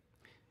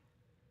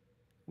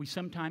 we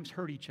sometimes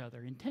hurt each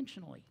other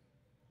intentionally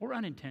or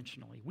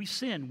unintentionally. We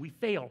sin, we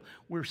fail,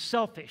 we're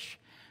selfish.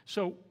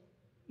 So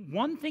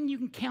one thing you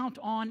can count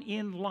on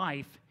in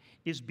life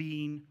is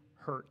being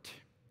hurt.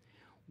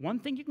 One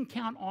thing you can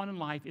count on in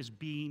life is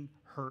being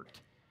hurt.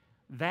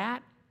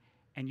 That,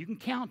 and you can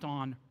count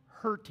on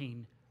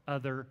hurting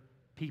other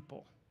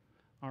people.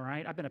 All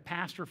right? I've been a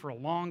pastor for a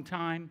long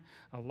time,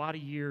 a lot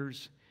of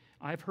years.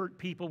 I've hurt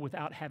people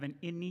without having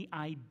any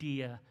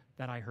idea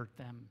that I hurt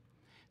them.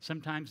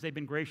 Sometimes they've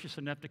been gracious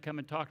enough to come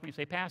and talk to me and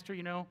say, Pastor,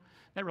 you know,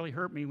 that really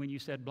hurt me when you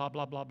said blah,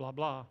 blah, blah, blah,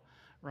 blah,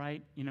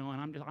 right? You know,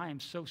 and I am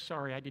so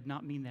sorry. I did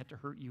not mean that to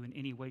hurt you in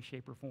any way,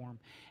 shape, or form.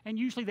 And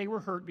usually they were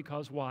hurt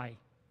because why?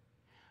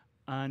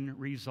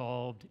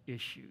 Unresolved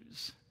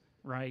issues,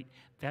 right?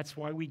 That's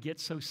why we get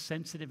so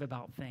sensitive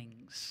about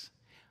things.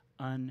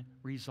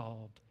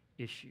 Unresolved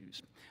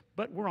issues.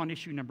 But we're on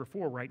issue number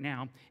 4 right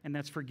now, and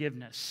that's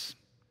forgiveness.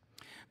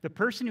 The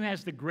person who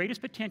has the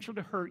greatest potential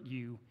to hurt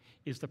you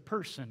is the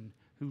person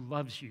who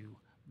loves you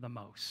the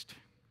most.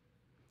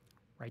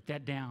 Write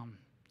that down.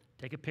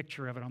 Take a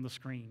picture of it on the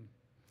screen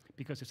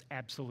because it's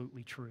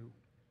absolutely true.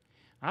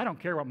 I don't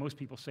care what most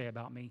people say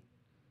about me.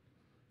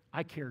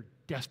 I care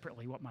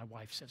desperately what my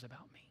wife says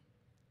about me.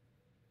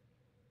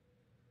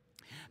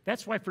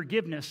 That's why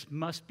forgiveness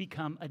must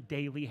become a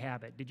daily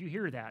habit. Did you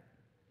hear that?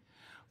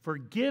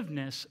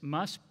 Forgiveness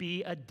must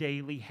be a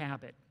daily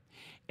habit.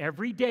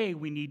 Every day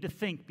we need to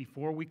think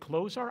before we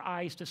close our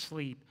eyes to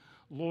sleep,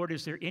 Lord,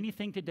 is there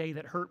anything today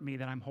that hurt me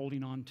that I'm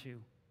holding on to?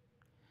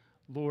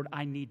 Lord,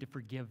 I need to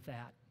forgive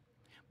that.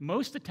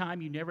 Most of the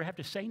time, you never have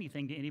to say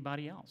anything to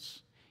anybody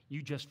else.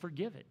 You just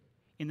forgive it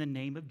in the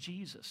name of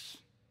Jesus,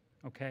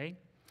 okay?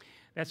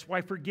 That's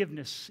why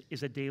forgiveness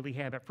is a daily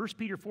habit. 1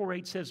 Peter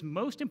 4:8 says,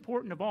 most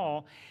important of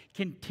all,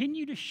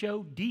 continue to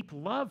show deep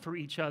love for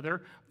each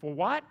other. For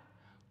what?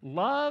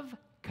 Love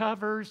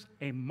covers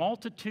a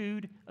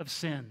multitude of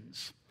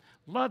sins.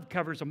 Love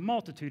covers a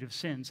multitude of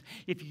sins.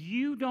 If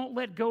you don't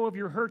let go of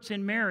your hurts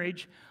in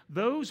marriage,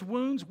 those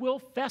wounds will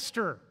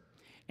fester,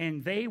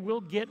 and they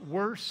will get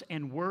worse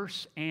and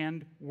worse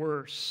and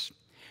worse.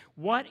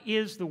 What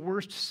is the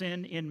worst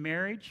sin in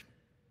marriage?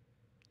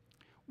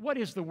 What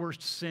is the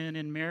worst sin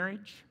in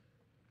marriage?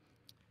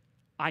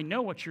 I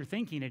know what you're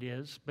thinking it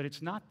is, but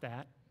it's not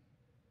that.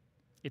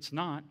 It's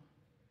not.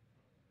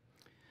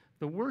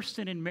 The worst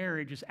sin in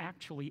marriage is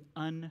actually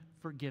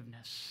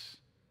unforgiveness.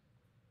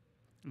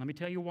 And let me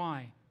tell you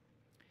why.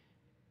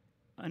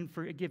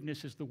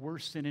 Unforgiveness is the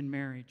worst sin in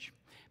marriage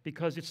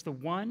because it's the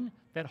one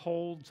that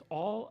holds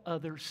all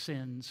other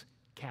sins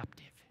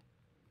captive.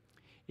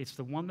 It's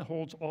the one that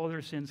holds all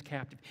other sins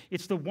captive.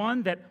 It's the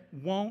one that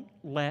won't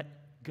let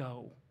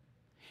go.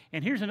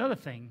 And here's another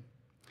thing.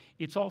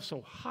 It's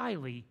also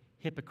highly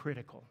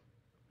hypocritical.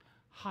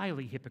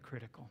 Highly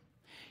hypocritical.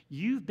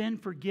 You've been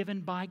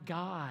forgiven by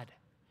God.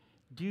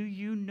 Do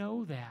you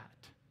know that?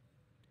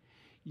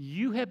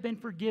 You have been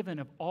forgiven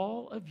of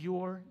all of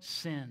your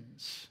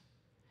sins.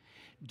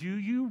 Do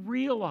you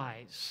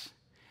realize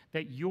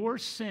that your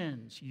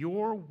sins,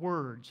 your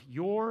words,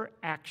 your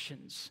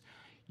actions,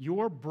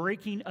 your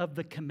breaking of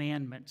the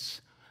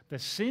commandments, the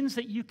sins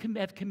that you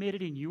have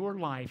committed in your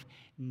life,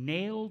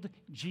 nailed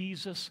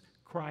Jesus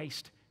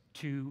Christ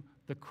to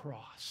the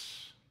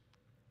cross?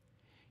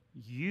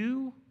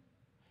 You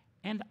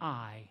and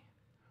I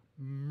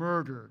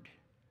murdered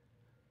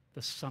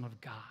the Son of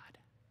God.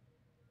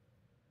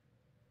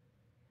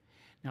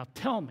 Now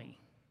tell me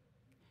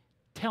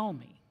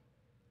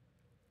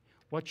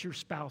what your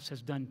spouse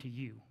has done to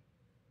you.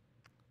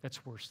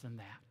 that's worse than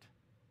that.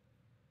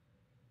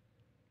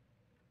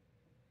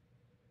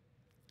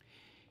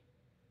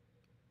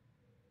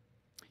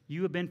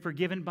 You have been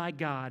forgiven by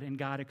God, and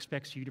God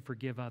expects you to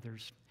forgive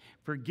others.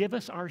 Forgive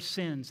us our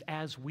sins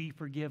as we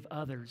forgive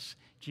others,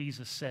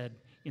 Jesus said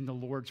in the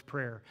Lord's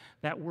Prayer.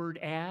 That word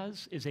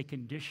 "as" is a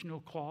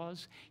conditional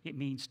clause. It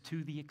means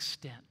to the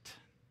extent.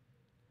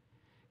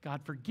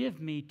 God,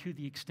 forgive me to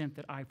the extent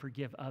that I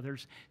forgive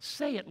others.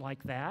 Say it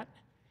like that,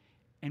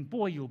 and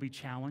boy, you'll be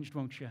challenged,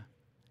 won't you?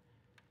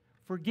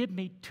 Forgive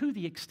me to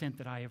the extent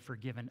that I have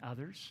forgiven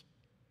others.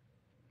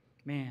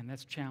 Man,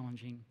 that's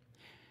challenging.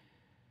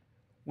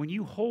 When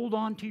you hold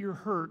on to your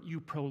hurt, you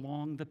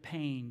prolong the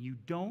pain. You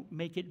don't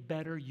make it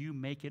better, you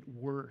make it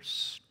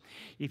worse.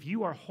 If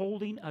you are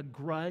holding a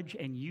grudge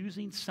and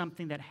using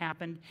something that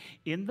happened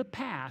in the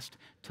past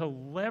to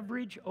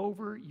leverage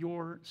over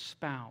your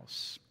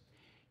spouse,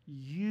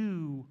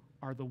 you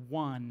are the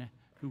one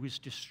who is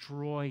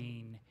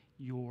destroying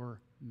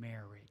your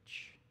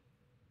marriage.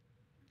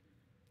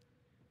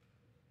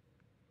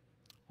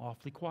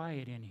 Awfully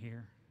quiet in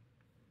here.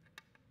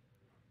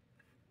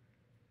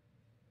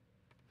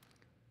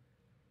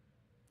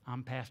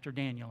 I'm Pastor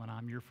Daniel, and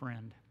I'm your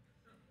friend.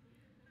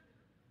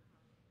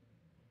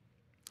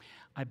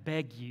 I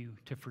beg you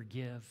to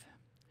forgive,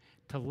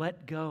 to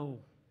let go.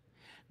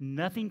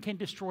 Nothing can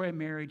destroy a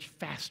marriage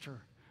faster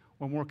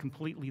or more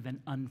completely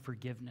than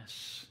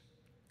unforgiveness.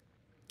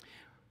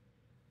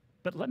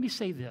 But let me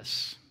say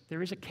this.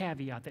 There is a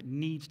caveat that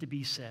needs to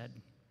be said.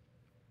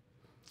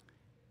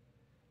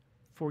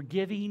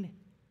 Forgiving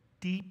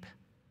deep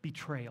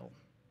betrayal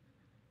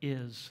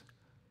is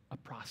a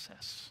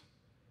process.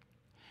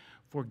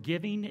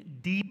 Forgiving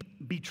deep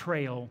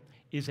betrayal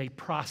is a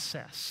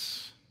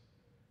process.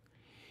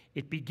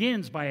 It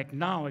begins by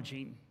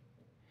acknowledging,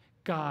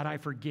 God, I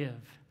forgive.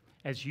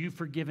 As you've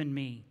forgiven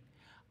me,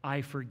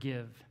 I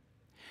forgive.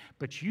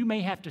 But you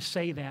may have to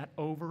say that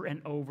over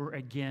and over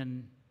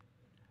again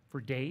for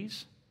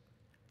days,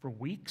 for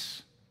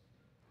weeks,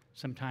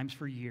 sometimes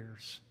for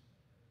years.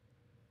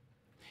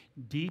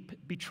 Deep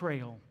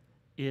betrayal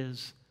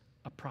is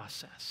a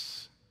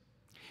process.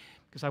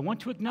 Because I want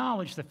to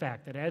acknowledge the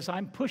fact that as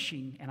I'm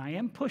pushing, and I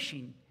am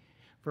pushing,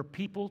 for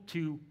people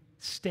to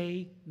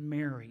stay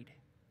married,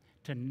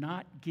 to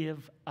not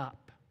give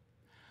up,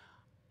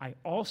 I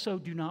also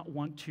do not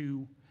want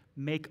to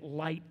make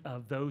light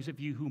of those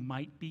of you who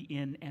might be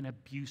in an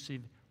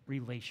abusive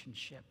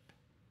relationship.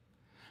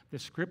 The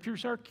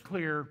scriptures are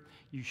clear.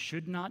 You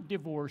should not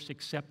divorce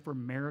except for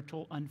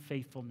marital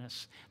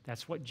unfaithfulness.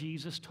 That's what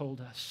Jesus told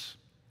us.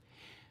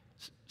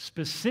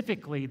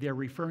 Specifically, they're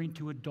referring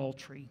to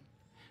adultery.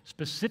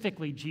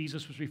 Specifically,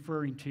 Jesus was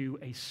referring to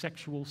a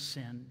sexual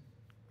sin.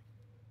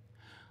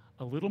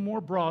 A little more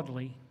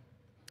broadly,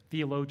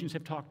 theologians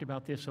have talked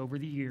about this over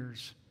the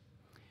years,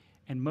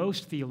 and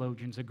most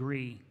theologians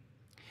agree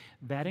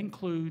that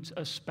includes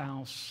a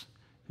spouse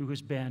who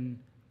has been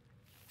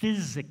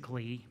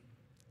physically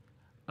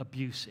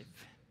abusive.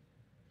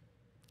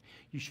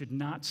 You should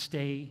not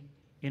stay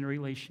in a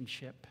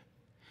relationship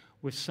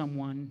with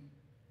someone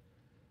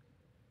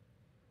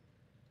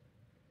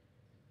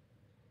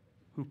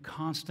who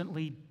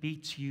constantly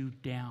beats you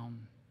down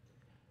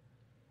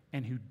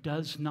and who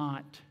does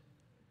not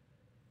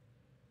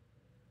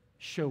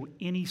show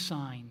any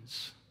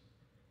signs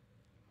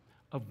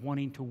of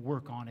wanting to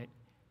work on it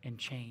and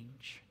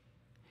change.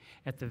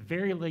 At the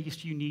very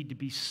least, you need to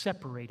be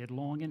separated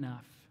long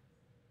enough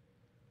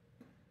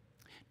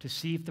to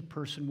see if the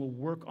person will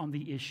work on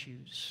the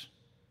issues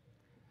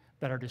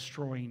that are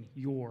destroying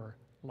your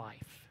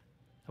life.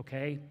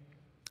 Okay?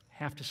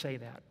 Have to say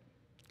that.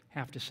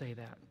 Have to say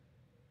that.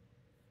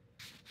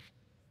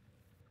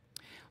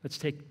 Let's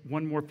take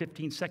one more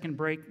 15-second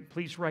break.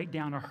 Please write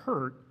down a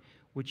hurt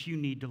which you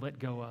need to let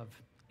go of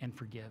and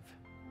forgive.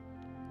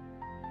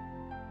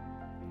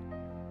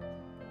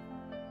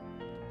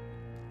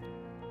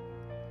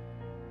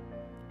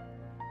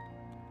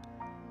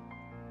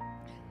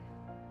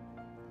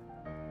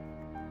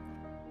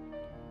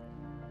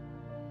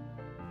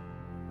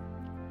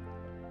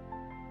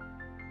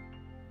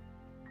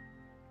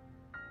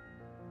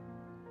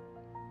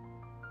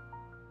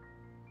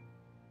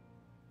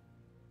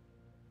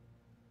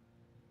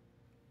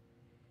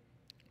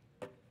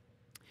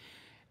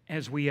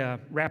 As we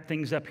wrap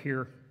things up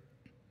here,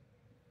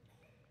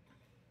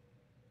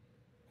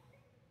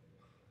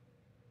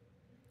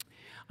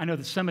 I know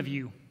that some of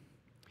you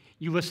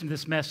listen to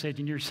this message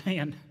and you're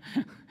saying,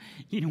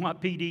 you know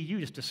what, PD, you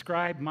just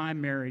described my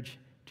marriage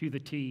to the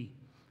T.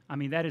 I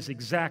mean, that is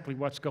exactly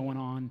what's going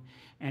on.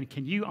 And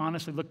can you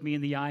honestly look me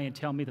in the eye and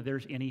tell me that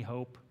there's any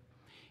hope?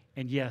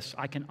 And yes,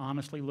 I can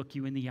honestly look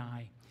you in the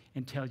eye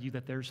and tell you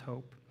that there's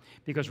hope.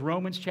 Because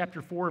Romans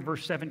chapter 4,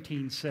 verse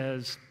 17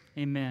 says,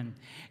 amen,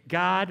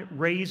 God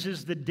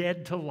raises the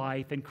dead to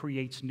life and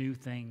creates new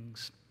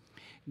things.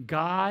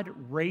 God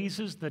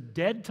raises the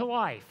dead to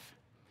life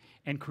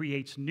and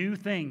creates new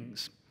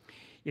things.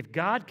 If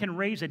God can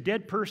raise a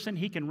dead person,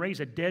 He can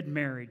raise a dead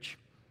marriage.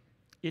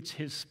 It's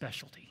His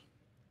specialty.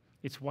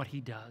 It's what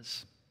He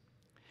does.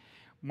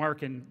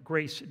 Mark and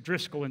Grace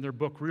Driscoll, in their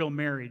book, Real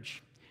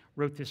Marriage,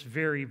 wrote this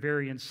very,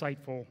 very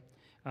insightful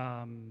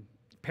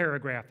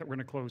paragraph that we're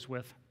going to close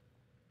with.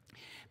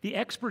 The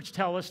experts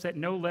tell us that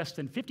no less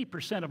than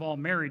 50% of all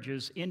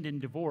marriages end in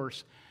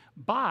divorce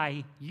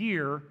by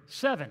year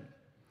 7.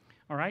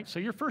 All right, so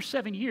your first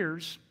 7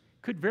 years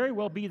could very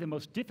well be the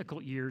most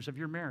difficult years of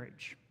your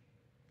marriage.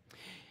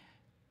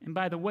 And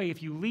by the way,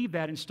 if you leave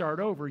that and start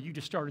over, you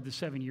just started the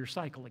 7-year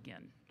cycle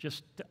again.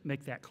 Just to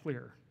make that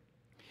clear.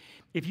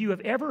 If you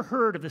have ever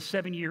heard of the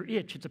 7-year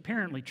itch, it's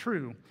apparently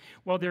true.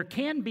 While there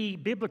can be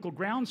biblical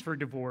grounds for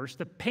divorce,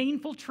 the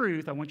painful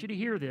truth, I want you to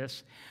hear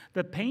this,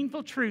 the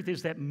painful truth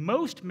is that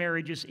most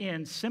marriages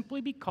end simply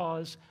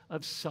because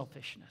of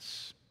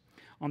selfishness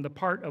on the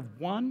part of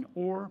one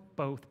or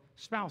both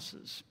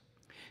spouses.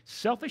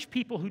 Selfish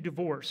people who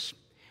divorce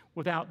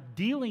without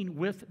dealing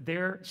with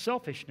their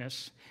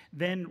selfishness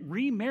then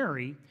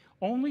remarry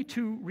only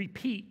to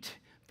repeat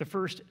the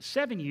first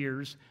 7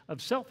 years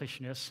of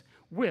selfishness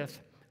with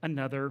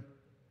another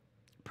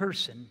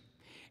person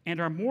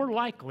and are more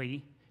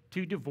likely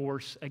to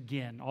divorce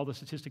again. All the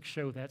statistics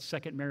show that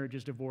second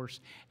marriages divorce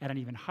at an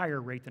even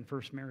higher rate than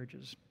first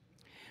marriages.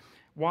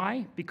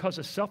 Why? Because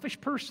a selfish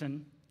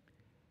person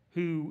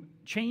who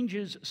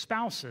changes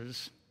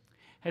spouses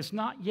has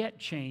not yet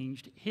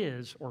changed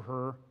his or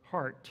her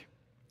heart.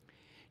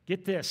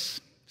 Get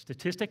this,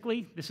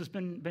 statistically, this has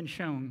been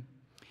shown.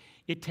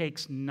 It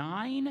takes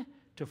 9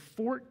 to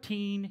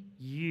 14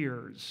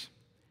 years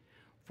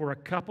for a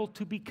couple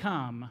to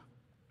become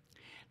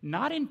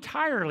not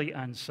entirely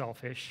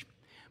unselfish,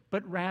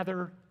 but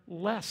rather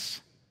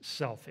less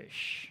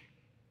selfish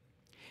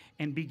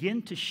and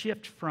begin to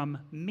shift from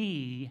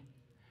me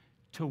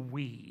to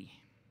we.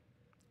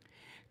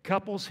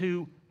 Couples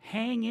who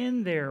hang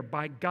in there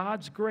by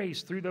God's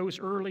grace through those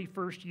early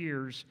first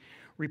years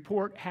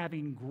report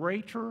having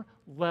greater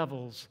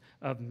levels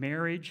of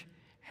marriage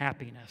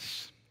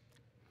happiness.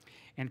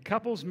 And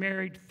couples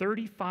married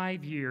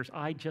 35 years,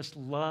 I just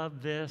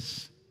love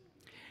this,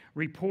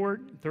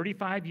 report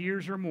 35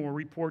 years or more,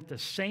 report the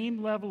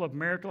same level of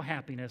marital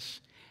happiness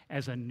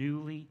as a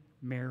newly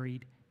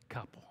married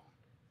couple.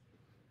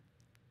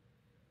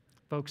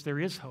 Folks, there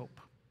is hope.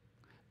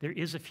 There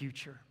is a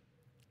future.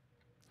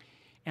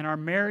 And our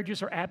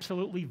marriages are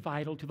absolutely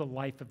vital to the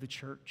life of the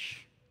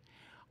church.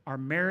 Our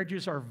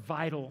marriages are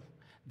vital.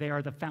 They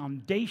are the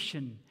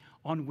foundation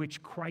on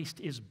which Christ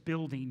is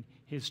building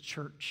his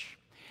church.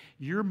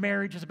 Your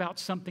marriage is about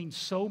something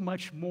so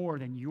much more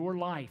than your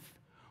life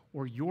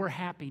or your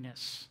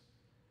happiness.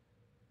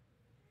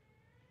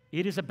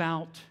 It is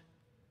about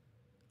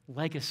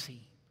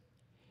legacy.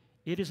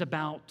 It is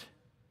about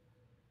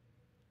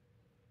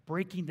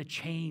breaking the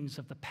chains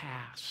of the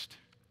past.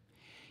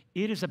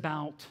 It is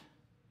about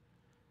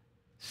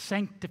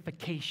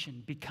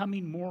sanctification,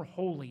 becoming more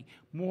holy,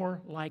 more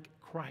like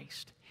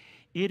Christ.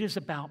 It is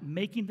about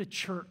making the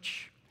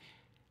church,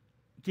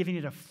 giving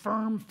it a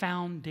firm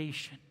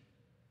foundation.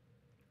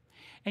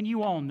 And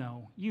you all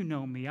know, you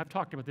know me, I've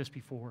talked about this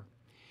before.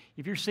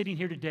 If you're sitting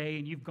here today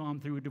and you've gone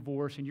through a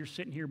divorce and you're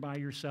sitting here by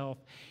yourself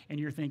and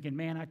you're thinking,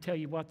 man, I tell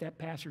you what, that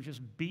pastor's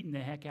just beating the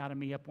heck out of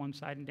me up one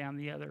side and down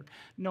the other.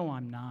 No,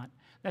 I'm not.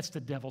 That's the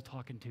devil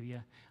talking to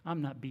you.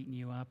 I'm not beating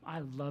you up.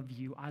 I love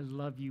you. I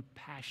love you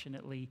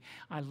passionately.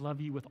 I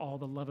love you with all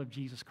the love of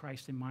Jesus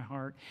Christ in my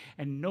heart.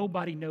 And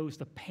nobody knows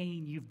the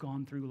pain you've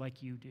gone through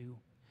like you do.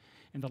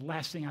 And the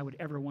last thing I would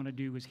ever want to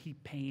do is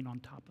heap pain on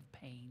top of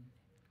pain.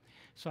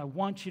 So I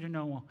want you to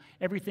know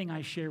everything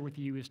I share with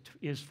you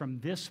is from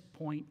this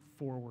point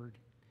forward.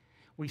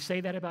 We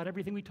say that about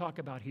everything we talk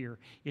about here.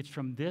 It's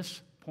from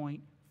this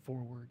point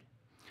forward.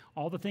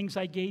 All the things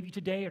I gave you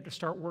today are to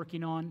start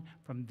working on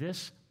from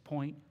this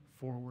point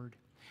forward.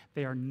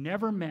 They are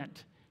never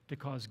meant to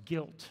cause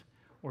guilt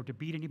or to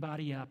beat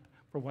anybody up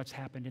for what's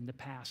happened in the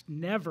past.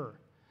 Never.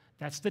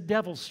 That's the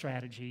devil's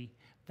strategy.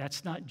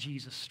 That's not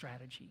Jesus'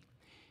 strategy.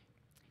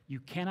 You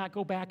cannot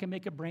go back and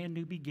make a brand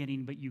new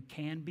beginning, but you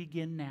can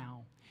begin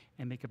now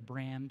and make a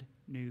brand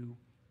new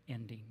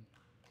ending.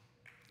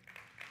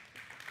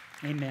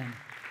 Amen.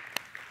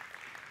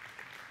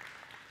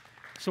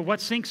 So what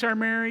sinks our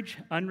marriage?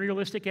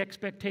 Unrealistic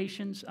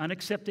expectations,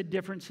 unaccepted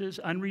differences,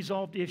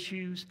 unresolved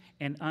issues,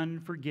 and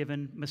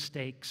unforgiven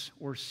mistakes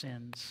or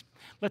sins.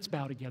 Let's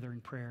bow together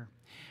in prayer.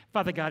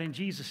 Father God, in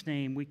Jesus'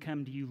 name, we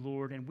come to you,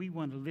 Lord, and we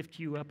want to lift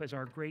you up as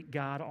our great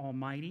God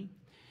Almighty.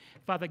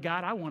 Father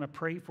God, I want to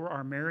pray for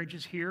our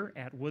marriages here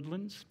at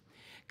Woodlands.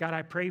 God,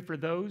 I pray for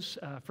those,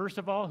 first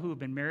of all, who have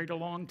been married a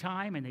long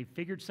time and they've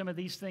figured some of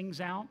these things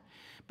out.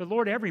 But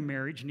Lord, every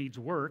marriage needs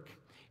work.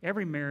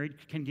 Every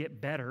marriage can get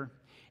better.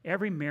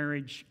 Every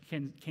marriage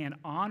can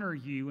honor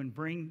you and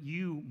bring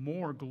you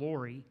more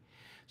glory.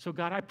 So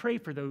God, I pray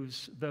for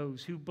those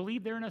who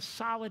believe they're in a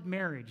solid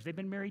marriage. They've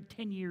been married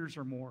 10 years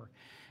or more.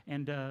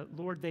 And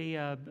Lord,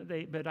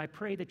 but I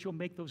pray that you'll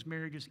make those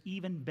marriages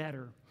even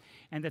better.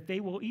 And that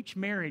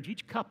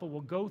each couple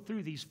will go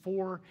through these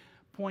 4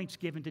 points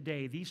given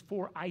today, these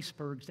 4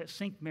 icebergs that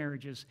sink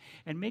marriages,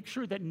 and make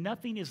sure that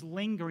nothing is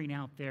lingering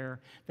out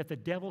there that the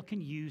devil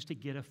can use to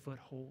get a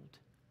foothold.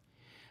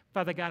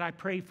 Father God, I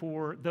pray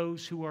for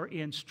those who are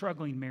in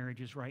struggling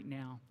marriages right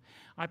now.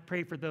 I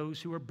pray for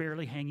those who are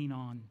barely hanging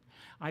on.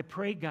 I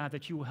pray, God,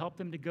 that you will help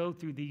them to go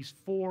through these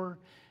 4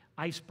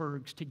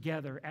 icebergs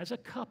together as a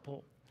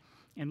couple.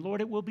 And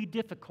Lord, it will be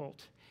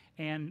difficult.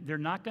 And they're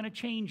not going to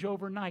change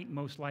overnight,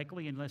 most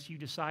likely, unless you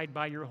decide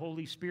by your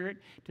Holy Spirit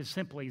to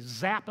simply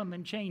zap them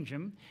and change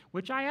them,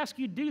 which I ask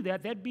you to do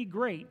that. That'd be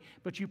great.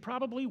 But you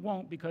probably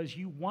won't, because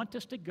you want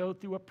us to go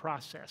through a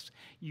process.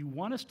 You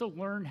want us to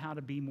learn how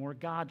to be more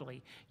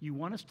godly. You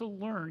want us to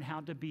learn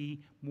how to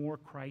be more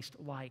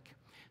Christ-like.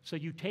 So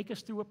you take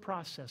us through a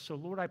process. So,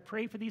 Lord, I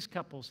pray for these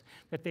couples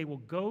that they will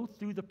go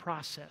through the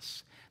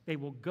process. They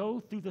will go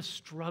through the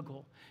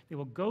struggle. They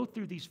will go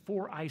through these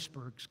 4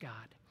 icebergs,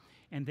 God.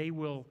 And they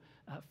will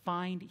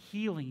find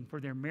healing for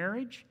their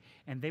marriage,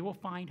 and they will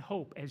find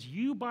hope. As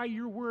you, by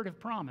your word, have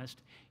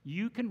promised,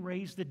 you can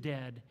raise the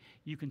dead.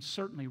 You can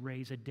certainly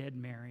raise a dead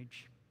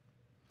marriage.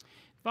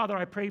 Father,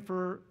 I pray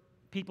for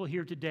people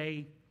here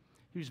today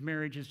whose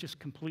marriage is just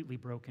completely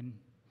broken.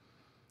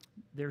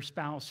 Their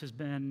spouse has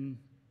been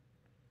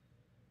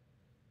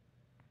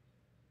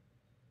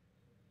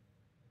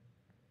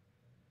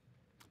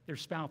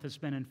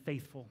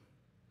unfaithful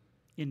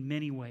in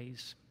many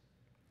ways.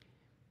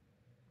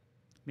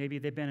 Maybe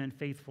they've been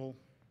unfaithful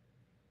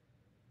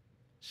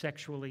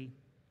sexually.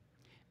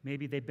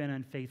 Maybe they've been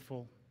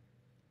unfaithful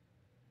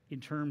in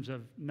terms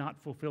of not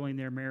fulfilling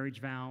their marriage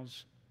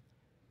vows.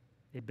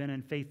 They've been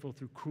unfaithful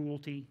through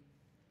cruelty.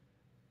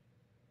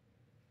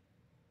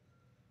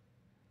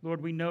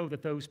 Lord, we know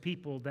that those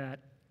people that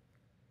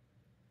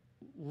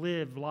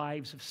live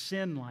lives of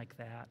sin like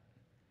that,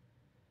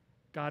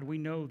 God, we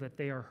know that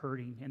they are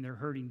hurting, and they're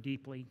hurting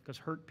deeply, because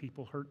hurt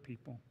people hurt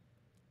people.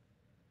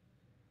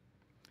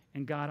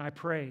 And God, I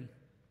pray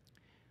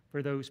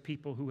for those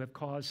people who have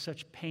caused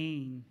such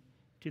pain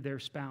to their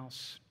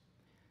spouse.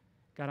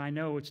 God, I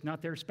know it's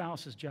not their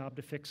spouse's job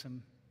to fix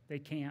them. They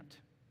can't.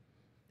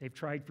 They've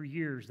tried for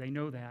years. They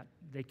know that.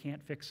 They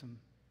can't fix them.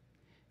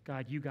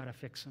 God, you got to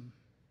fix them.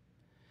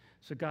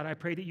 So God, I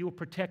pray that you will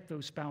protect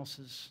those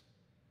spouses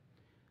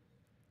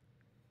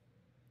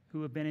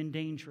who have been in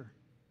danger,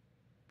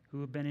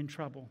 who have been in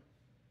trouble,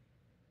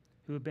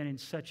 who have been in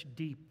such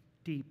deep,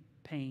 deep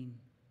pain.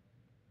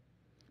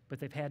 But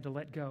they've had to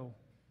let go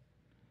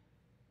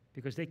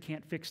because they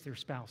can't fix their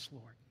spouse,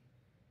 Lord.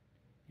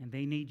 And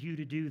they need you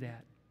to do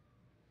that.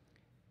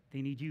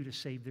 They need you to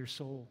save their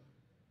soul.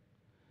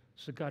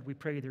 So God, we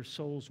pray their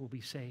souls will be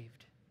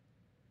saved.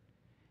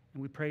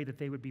 And we pray that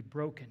they would be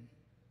broken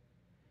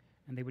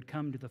and they would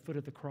come to the foot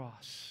of the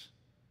cross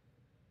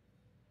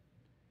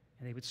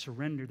and they would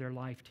surrender their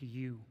life to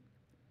you.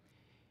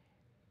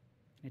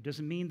 And it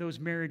doesn't mean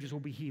those marriages will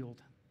be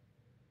healed.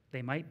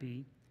 They might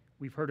be.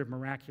 We've heard of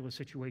miraculous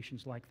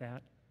situations like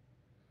that.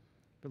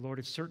 But Lord,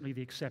 it's certainly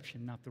the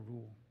exception, not the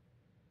rule.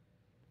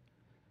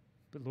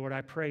 But Lord,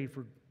 I pray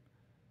for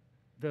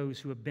those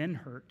who have been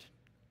hurt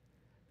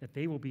that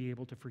they will be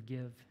able to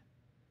forgive.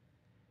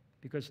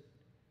 Because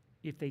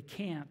if they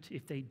can't,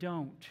 if they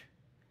don't,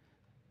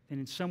 then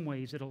in some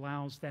ways it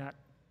allows that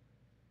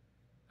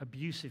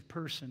abusive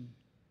person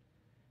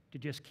to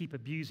just keep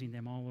abusing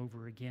them all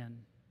over again.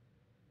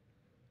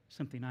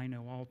 Something I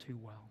know all too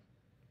well.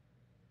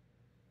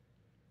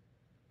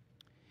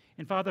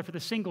 And Father, for the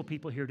single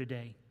people here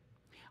today,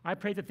 I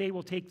pray that they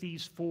will take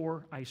these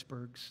 4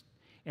 icebergs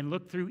and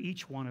look through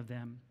each one of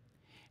them,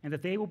 and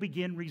that they will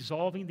begin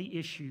resolving the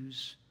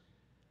issues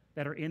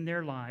that are in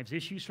their lives,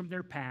 issues from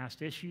their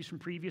past, issues from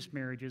previous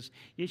marriages,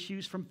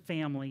 issues from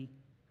family,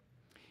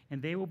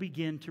 and they will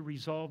begin to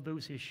resolve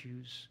those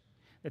issues,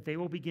 that they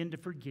will begin to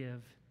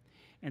forgive,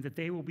 and that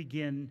they will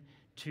begin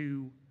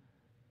to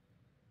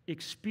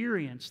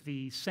experience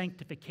the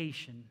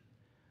sanctification,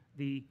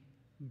 the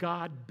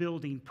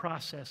God-building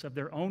process of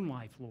their own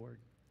life, Lord,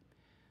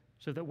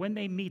 so that when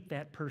they meet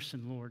that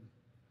person, Lord,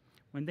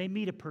 when they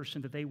meet a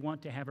person that they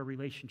want to have a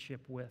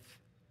relationship with,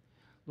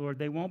 Lord,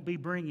 they won't be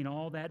bringing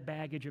all that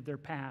baggage of their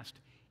past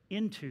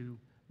into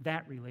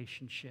that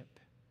relationship,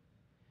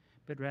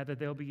 but rather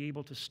they'll be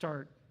able to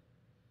start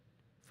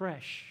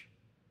fresh,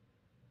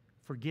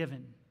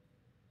 forgiven,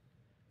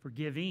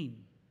 forgiving,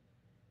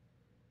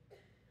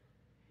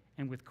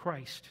 and with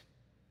Christ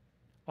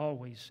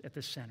always at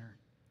the center.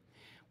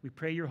 We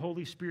pray your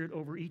Holy Spirit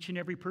over each and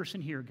every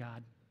person here,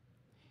 God.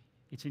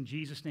 It's in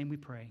Jesus' name we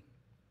pray.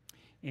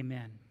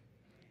 Amen.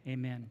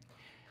 Amen.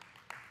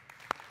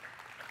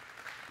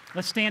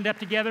 Let's stand up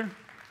together.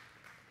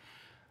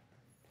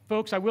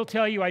 Folks, I will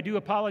tell you, I do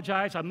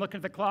apologize. I'm looking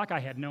at the clock. I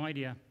had no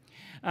idea.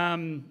 Now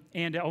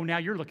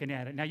you're looking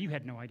at it. Now you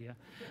had no idea.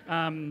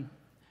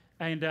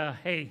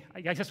 Hey,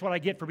 I guess that's what I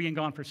get for being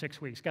gone for 6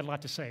 weeks. Got a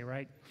lot to say,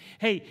 right?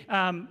 Hey,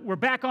 we're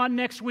back on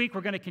next week.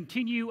 We're going to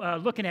continue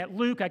looking at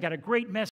Luke. I got a great message.